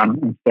town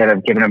instead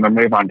of giving them a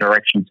move-on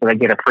direction. So they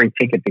get a free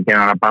ticket to get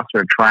on a bus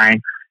or a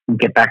train and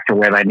get back to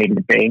where they needed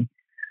to be.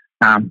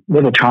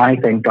 Little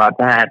tiny things like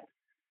that.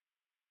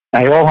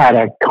 They all had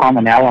a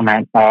common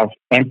element of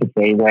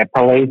empathy, where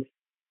police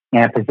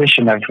in a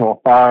position of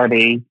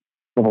authority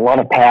with a lot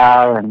of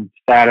power and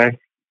status,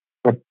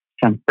 with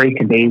some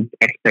preconceived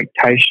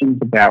expectations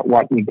about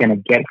what you're going to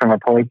get from a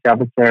police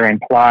officer in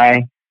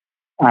play,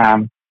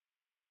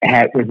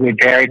 it was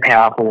very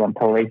powerful when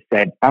police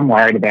said, I'm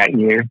worried about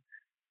you,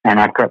 and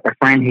I've got a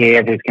friend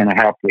here who's going to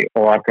help you,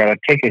 or I've got a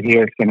ticket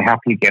here that's going to help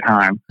you get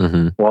home,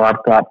 or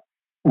I've got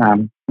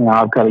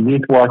I've got a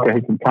youth worker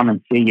who can come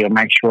and see you and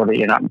make sure that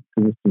you're not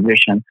in this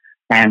position.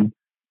 And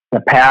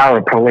the power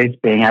of police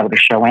being able to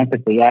show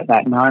empathy at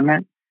that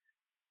moment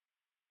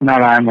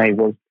not only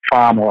was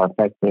far more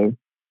effective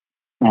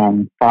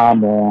and far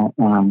more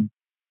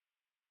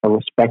a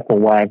respectful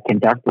way of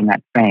conducting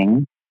that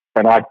thing,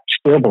 but I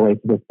still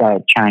believe to this day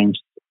it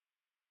changed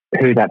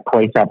who that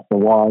police officer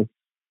was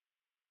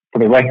for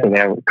the rest of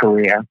their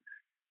career.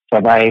 So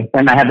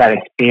when they had that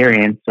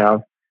experience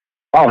of,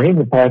 oh, here's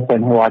a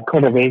person who I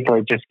could have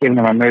easily just given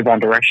them a move-on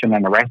direction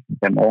and arrested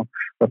them, or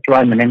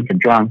thrown them in for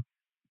drunk,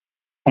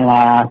 and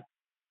I asked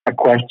a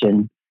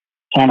question,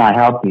 can I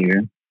help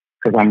you?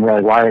 Because I'm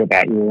really worried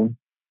about you,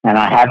 and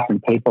I have some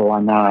people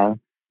I know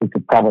who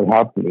could probably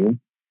help you.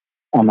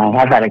 And they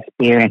have that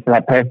experience of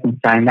that person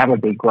saying, that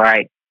would be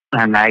great.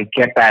 And they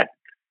get that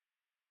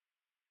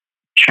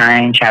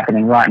change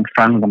happening right in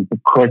front of them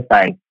because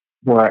they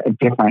were a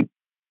different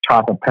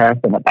type of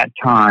person at that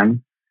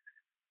time.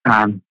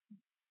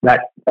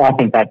 That I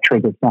think that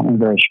triggers something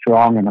very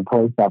strong in a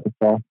police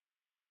officer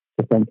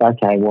to think,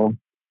 okay, well,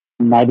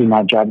 maybe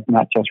my job's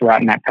not just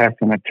writing that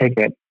person a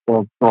ticket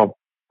or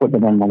put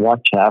them in the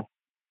watch house.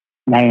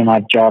 Maybe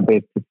my job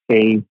is to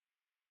see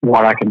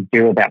what I can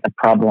do about the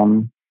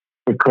problem,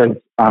 because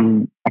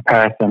I'm a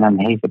person and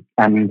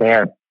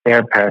they're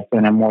a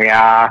person, and we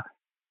are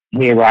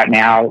here right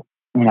now.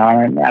 And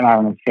I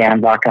know it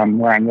sounds like I'm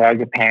wearing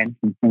yoga pants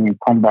and singing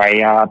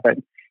Kumbaya, but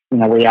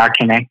we are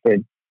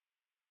connected.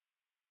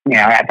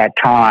 At that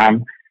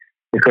time,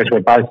 because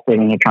we're both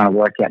sitting here trying to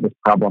work out this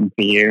problem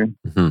for you.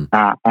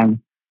 And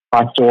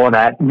I saw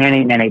that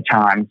many, many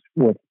times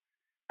with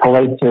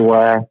police who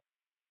were,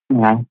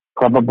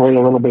 probably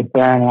a little bit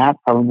burnt out,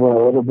 probably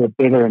a little bit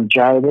bitter and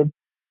jaded,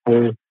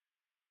 who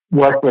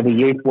worked with a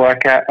youth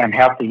worker and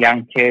helped a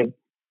young kid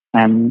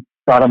and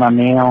got him a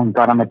meal and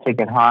got him a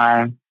ticket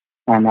home.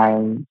 And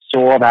I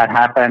saw that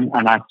happen,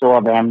 and I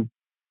saw them,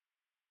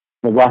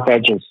 the rough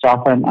edges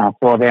soften. I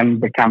saw them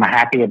become a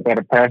happier,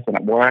 better person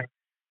at work.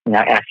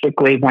 Our sick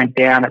leave went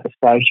down at the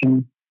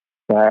station.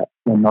 The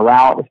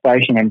morale at the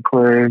station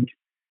improved.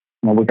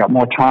 We got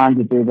more time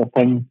to do the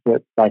things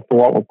that they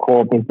thought were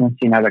core business,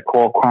 the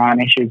core crime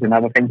issues and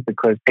other things,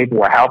 because people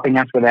were helping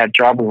us with our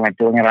job. We weren't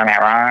doing it on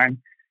our own.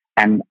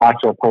 And I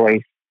saw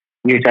police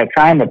use that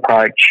same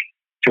approach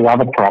to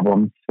other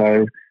problems.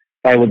 So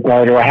they would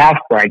go to a house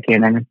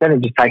break-in, and instead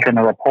of just taking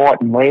a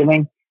report and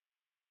leaving,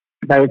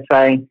 they would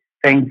say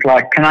things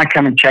like, can I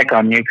come and check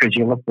on you because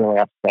you look really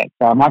upset?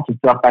 So I might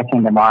just drop back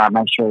in tomorrow and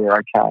make sure you're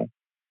okay.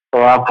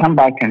 Or I'll come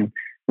back and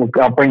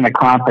I'll bring the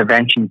crime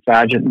prevention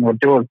sergeant and we'll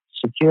do a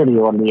security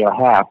order to your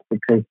house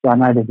because I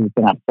know this has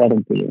been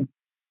upsetting for you.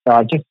 So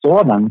I just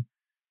saw them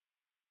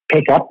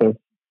pick up this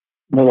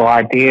little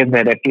idea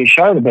that if you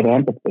showed a bit of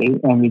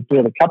empathy and you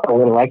did a couple of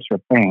little extra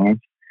things,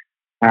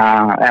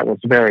 that was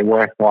very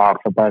worthwhile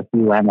for both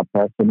you and the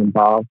person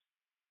involved.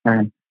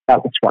 And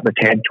that was what the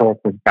TED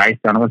Talk was based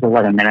on. It was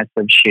 11 minutes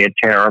of sheer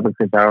terror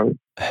because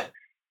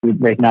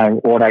there's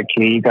no auto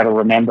cue. You got to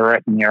remember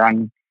it, and you're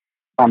on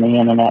the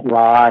internet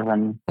live.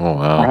 And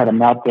I had a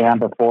meltdown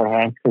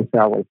beforehand because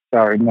I was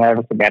so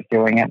nervous about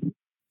doing it.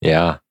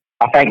 Yeah.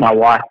 I thanked my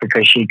wife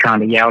because she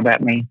kind of yelled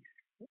at me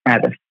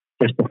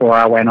just before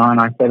I went on.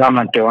 I said, I'm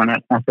not doing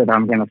it. I said,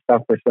 I'm going to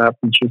stop this up.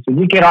 And she said,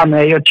 you get on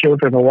there, your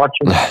children are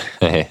watching.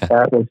 Yeah.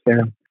 So it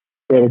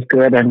was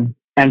good.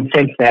 And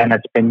since then,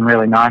 it's been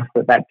really nice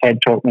that TED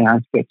Talk now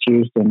gets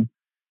used in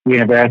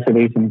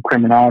universities and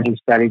criminology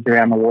studies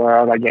around the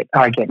world.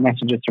 I get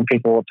messages from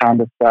people all the time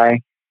to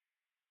say,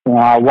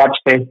 I watch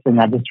this and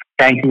I just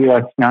thank you.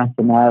 It's nice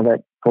to know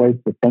that police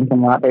are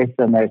thinking like this,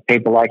 and there's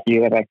people like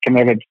you that are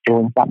committed to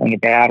doing something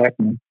about it.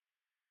 And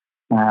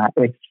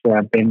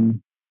it's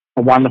been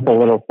a wonderful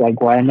little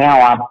segue. And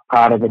now I'm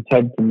part of the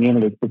TED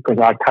community because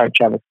I coach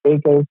other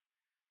speakers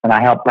and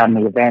I help run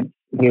the events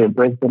here in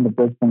Brisbane, the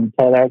Brisbane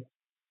TEDx.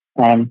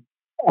 And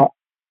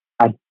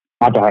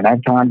I don't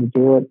have time to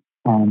do it.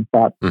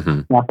 But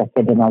like I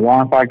said to my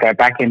wife, I go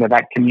back into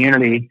that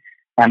community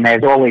and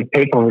there's all these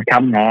people who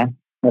come there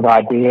with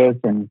ideas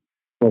and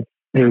with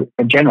who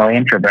are generally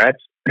introverts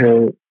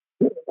who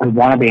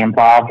want to be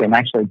involved and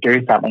actually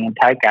do something and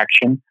take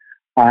action.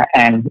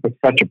 And it's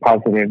such a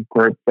positive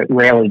group that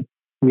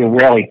you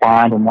rarely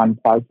find in one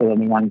place at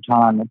any one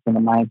time. It's an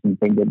amazing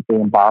thing to be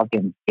involved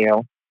in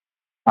still.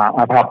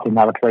 I've helped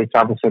another police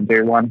officer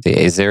do one.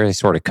 Is there any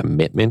sort of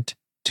commitment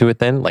to it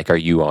then? Like, are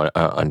you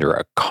under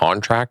a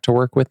contract to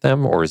work with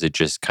them, or is it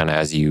just kind of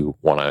as you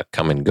want to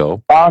come and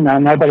go? Oh, no,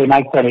 nobody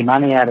makes any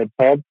money out of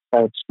TED,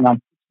 so it's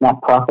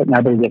not profit.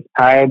 Nobody gets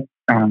paid.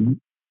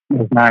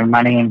 There's no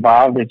money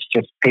involved. It's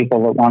just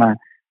people that want to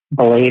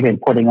believe in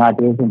putting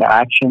ideas into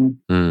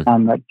action,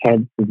 and that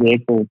TED's the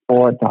vehicle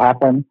for it to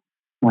happen.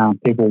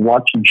 People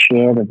watch and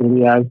share the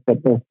videos, but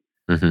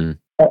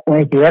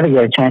if you ever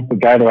get a chance to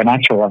go to an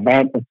actual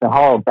event, it's the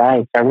whole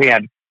day. So we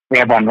had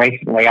one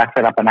recently. I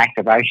set up an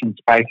activation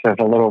space as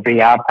a little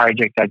VR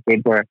project I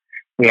did where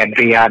we had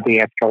VR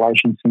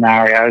de-escalation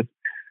scenarios.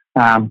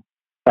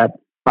 But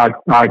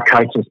I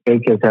coach the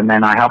speakers, and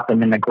then I help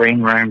them in the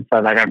green room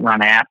so they don't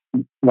run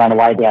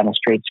away down the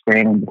street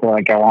screaming before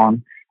they go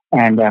on.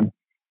 And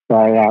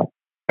the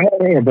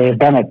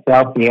event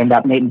itself, you end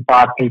up meeting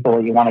 5 people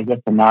that you want to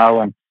get to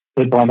know, and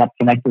people end up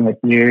connecting with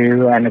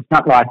you. And it's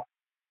not like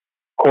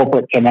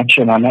corporate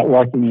connection or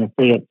networking you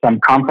see at some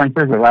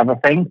conferences or other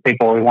things.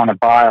 People who want to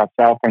buy or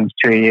sell things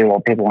to you,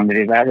 or people want to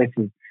do that. This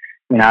is,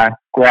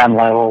 ground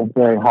level,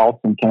 very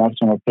wholesome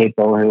connection with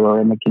people who are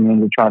in the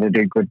community trying to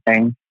do good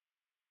things.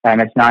 And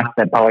it's nice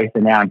that police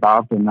are now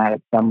involved in that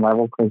at some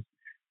level, because,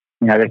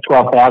 there's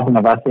 12,000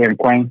 of us here in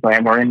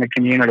Queensland. We're in the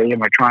community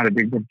and we're trying to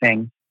do good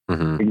things.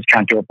 We just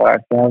can't do it by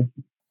ourselves.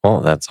 Well,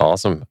 that's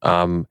awesome.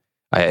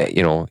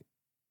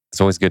 It's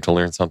always good to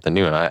learn something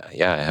new. And I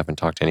haven't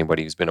talked to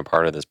anybody who's been a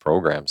part of this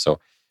program. So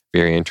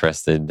very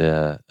interested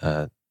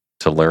to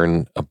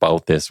learn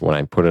about this when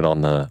I put it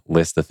on the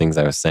list of things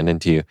I was sending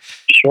to you.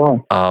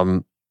 Sure.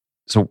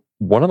 So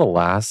one of the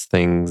last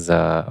things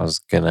I was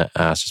going to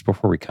ask just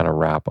before we kind of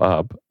wrap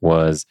up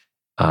was,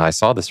 I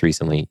saw this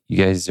recently. You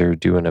guys are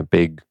doing a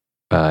big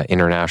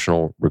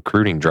international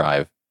recruiting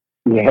drive.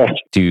 Yes.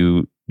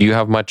 Do you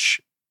have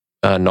much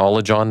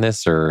knowledge on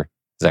this, or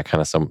is that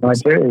kind of something? I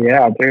do.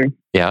 Yeah, I do.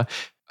 Yeah.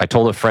 I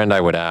told a friend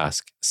I would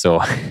ask, so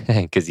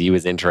because he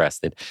was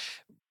interested.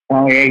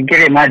 Well, you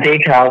get in my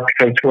details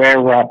because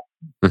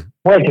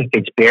we're just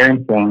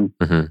experiencing,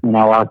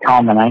 a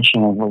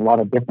culmination of a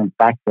lot of different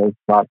factors.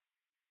 Like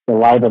the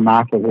labour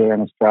market here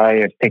in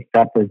Australia has picked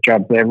up. There's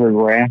jobs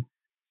everywhere.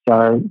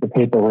 So the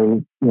people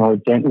who,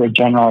 we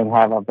generally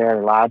have a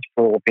very large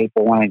pool of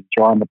people wanting to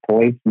join the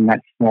police, and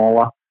that's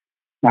smaller.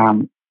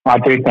 I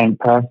do think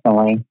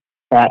personally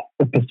that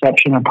the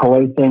perception of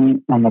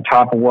policing and the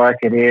type of work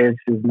it is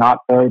not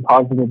very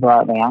positive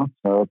right now.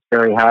 So it's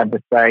very hard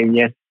to say,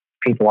 yes,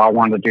 people, I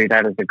want to do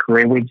that as a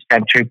career. We just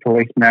had 2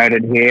 police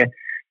murdered here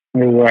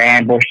who were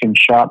ambushed and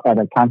shot at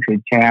a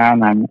country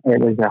town, and it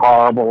was a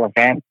horrible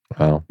event.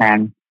 Wow.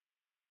 And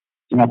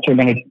not too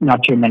many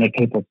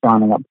people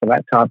signing up for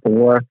that type of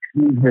work.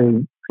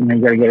 Who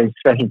you got to get a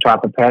special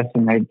type of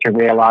person to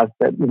realise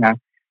that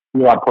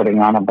you are putting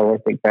on a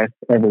ballistic vest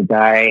every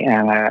day,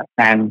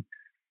 and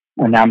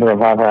a number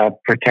of other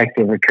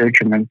protective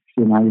accoutrements.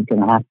 You're going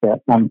to have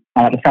to, and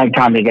at the same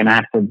time, you're going to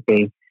have to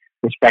be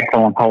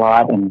respectful and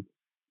polite and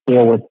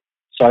deal with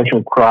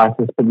social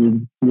crisis. But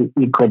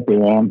you could be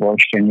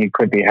ambushed and you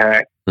could be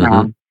hurt.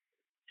 So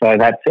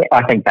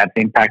I think that's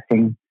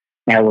impacting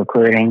our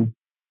recruiting.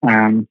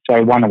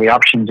 So one of the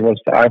options was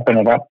to open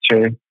it up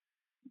to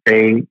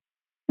the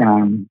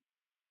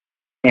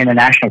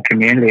international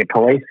community of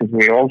police, because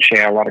we all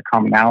share a lot of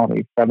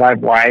commonalities. So they've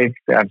waived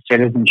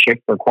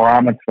citizenship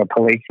requirements for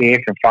police here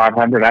for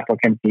 500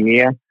 applicants a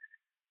year.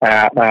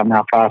 They'll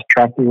now fast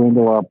track you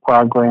into a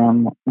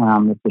program.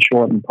 It's a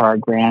shortened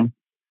program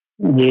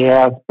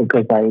here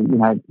because they,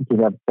 give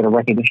a bit of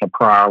recognition of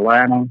prior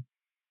learning.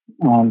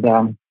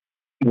 And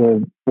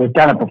we've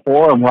done it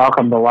before and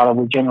welcomed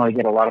we generally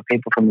get a lot of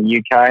people from the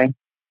UK.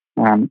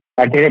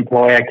 I did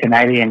employ a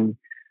Canadian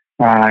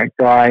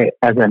guy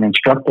as an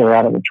instructor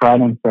out at the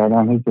training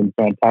program. He's been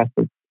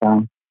fantastic.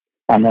 And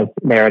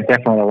there are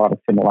definitely a lot of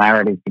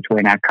similarities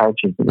between our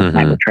cultures that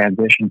make the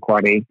transition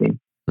quite easy.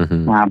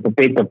 But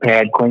be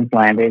prepared,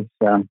 Queensland is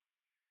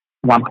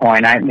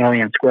 1.8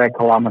 million square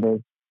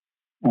kilometres.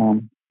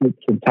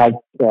 It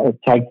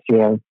takes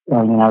you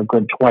a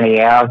good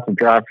 20 hours to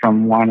drive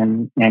from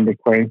one end of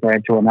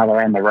Queensland to another,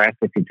 and the rest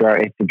if you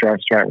drive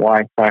straight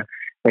away. So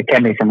there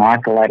can be some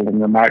isolated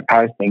and remote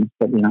postings,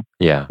 but in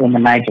the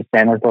major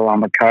centres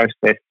along the coast,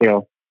 they're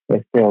still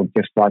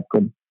just like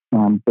good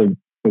big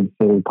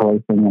city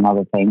policing and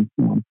other things.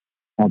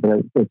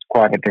 But it's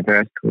quite a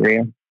diverse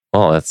career.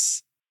 Oh,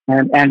 that's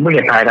and we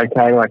get paid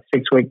okay, like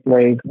 6 weeks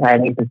leave,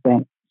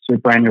 80%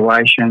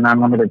 superannuation,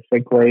 unlimited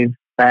sick leave,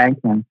 bank,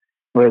 and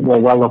we're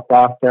well looked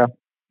after.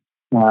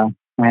 And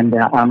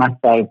I must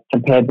say,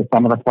 compared to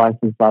some of the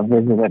places I've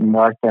visited and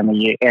worked in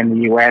the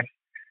US,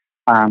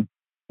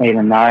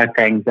 even though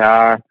things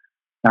are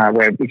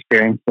we're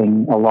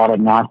experiencing a lot of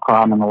knife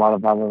crime and a lot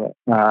of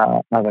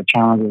other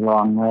challenges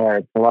along there.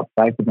 It's a lot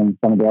safer than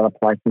some of the other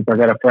places. I've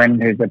got a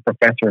friend who's a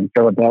professor in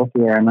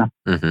Philadelphia, and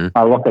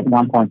I look at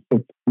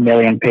 1.6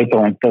 million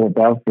people in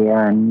Philadelphia,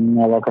 and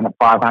they're looking at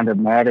 500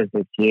 murders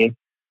this year,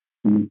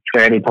 and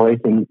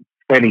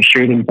 30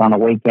 shootings on a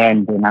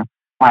weekend.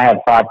 I have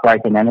 5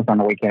 break-and enters on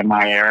the weekend in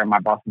my area. My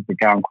bosses are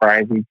going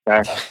crazy,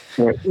 so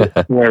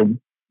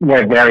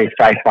we're very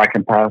safe by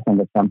comparison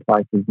to some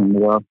places in the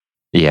world.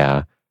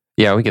 Yeah.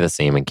 Yeah, we get the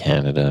same in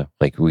Canada.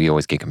 Like, we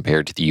always get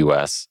compared to the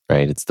US,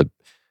 right? It's the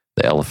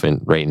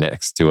elephant right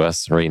next to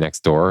us, right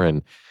next door.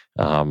 And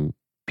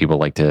people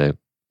like to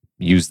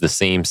use the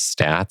same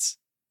stats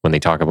when they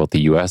talk about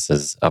the US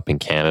as up in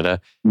Canada.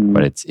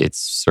 But it's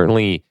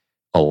certainly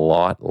a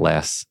lot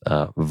less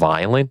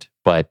violent.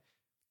 But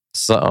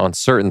on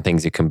certain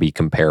things, it can be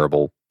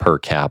comparable per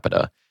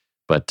capita.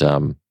 But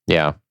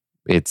yeah,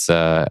 it's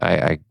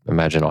I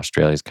imagine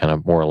Australia is kind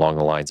of more along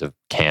the lines of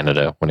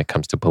Canada when it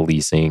comes to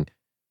policing,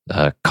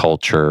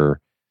 culture,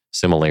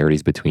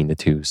 similarities between the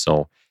two.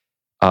 So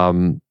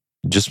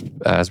just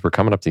as we're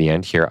coming up to the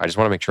end here, I just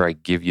want to make sure I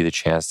give you the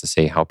chance to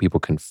say how people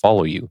can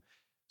follow you.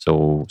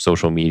 So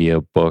social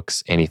media,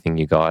 books, anything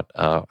you got,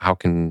 how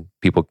can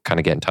people kind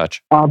of get in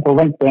touch? The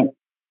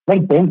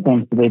LinkedIn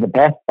seems to be the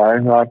best, though.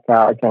 Like,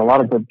 I get a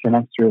lot of good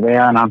connects through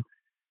there, and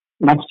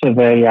much to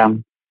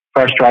the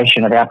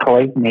frustration of our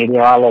police media,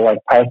 I'll always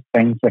post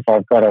things if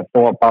I've got a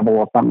thought bubble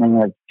or something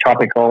that's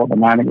topical at the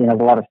moment. There's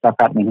a lot of stuff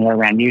happening here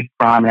around youth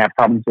crime and our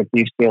problems with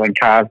youth stealing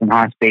cars and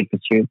high-speed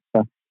pursuits.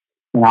 So,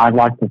 I'd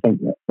like to think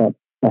that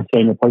a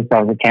senior police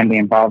officer can be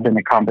involved in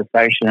the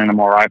conversation in a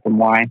more open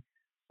way.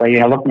 So,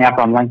 look me up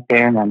on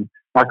LinkedIn, and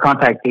my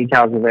contact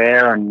details are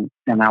there, and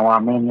I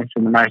mean this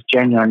in the most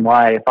genuine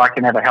way. If I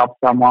can ever help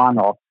someone,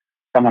 or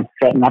someone's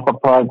setting up a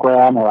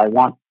program, or they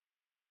want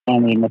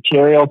any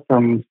material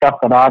from stuff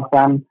that I've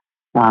done,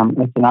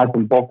 it's an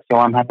open book, so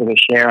I'm happy to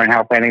share and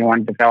help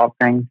anyone develop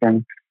things.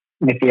 And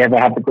if you ever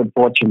have the good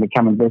fortune to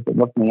come and visit,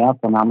 look me up,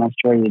 and I'm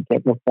sure you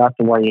get looked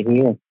after while you're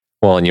here.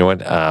 Well, and you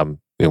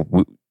know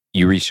what?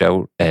 You reached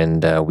out,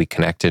 and we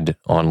connected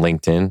on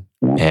LinkedIn,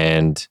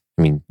 and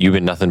I mean, you've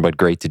been nothing but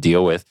great to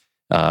deal with,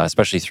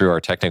 especially through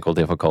our technical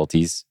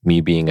difficulties,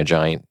 me being a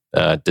giant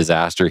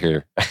disaster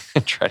here,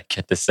 try to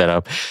get this set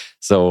up.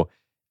 So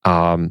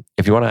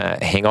if you want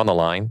to hang on the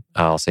line,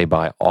 I'll say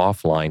bye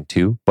offline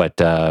too, but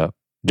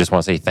just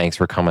want to say thanks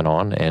for coming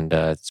on, and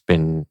it's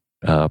been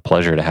a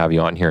pleasure to have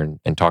you on here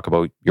and talk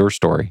about your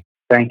story.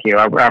 Thank you.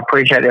 I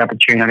appreciate the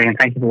opportunity, and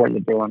thank you for what you're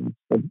doing.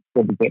 It's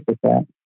good to get with that.